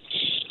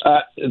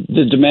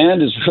 The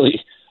demand is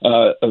really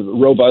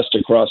robust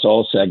across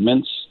all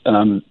segments.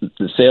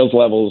 The sales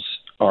levels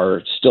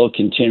are still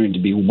continuing to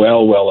be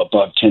well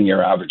above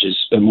 10-year averages,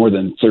 more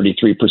than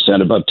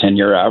 33% above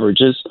 10-year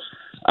averages.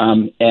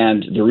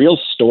 And the real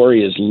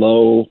story is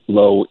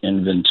low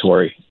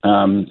inventory.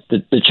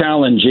 The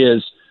challenge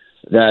is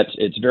that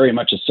it's very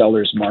much a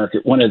seller's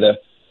market. One of the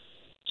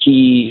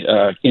key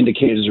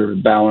indicators of a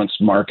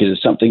balanced market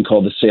is something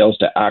called the sales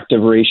to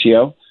active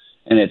ratio.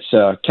 And it's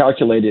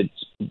calculated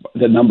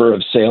the number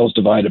of sales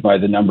divided by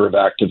the number of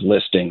active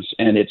listings.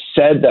 And it's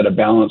said that a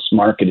balanced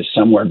market is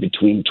somewhere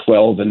between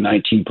 12 and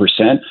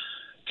 19%.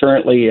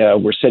 Currently,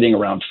 we're sitting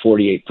around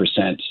 48%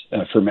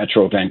 for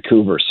Metro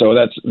Vancouver. So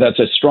that's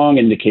a strong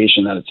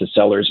indication that it's a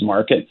seller's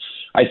market.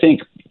 I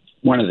think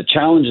one of the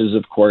challenges,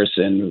 of course,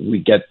 and we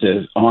get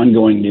the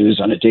ongoing news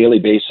on a daily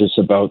basis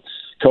about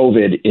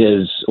COVID,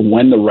 is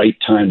when the right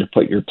time to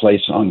put your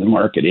place on the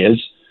market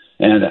is.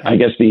 And I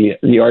guess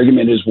the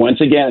argument is,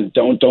 once again,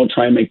 don't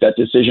try and make that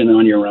decision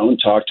on your own.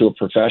 Talk to a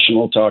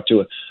professional, talk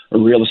to a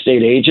real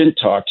estate agent,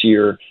 talk to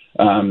your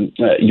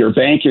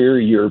banker,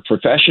 your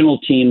professional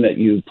team that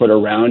you put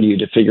around you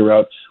to figure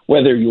out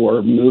whether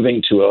you're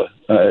moving to a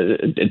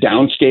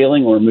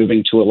downscaling or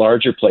moving to a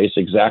larger place,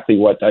 exactly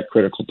what that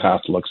critical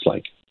path looks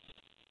like.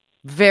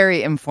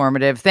 Very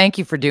informative. Thank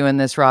you for doing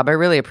this, Rob. I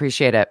really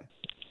appreciate it.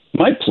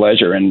 My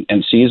pleasure, and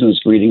season's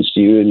greetings to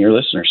you and your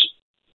listeners.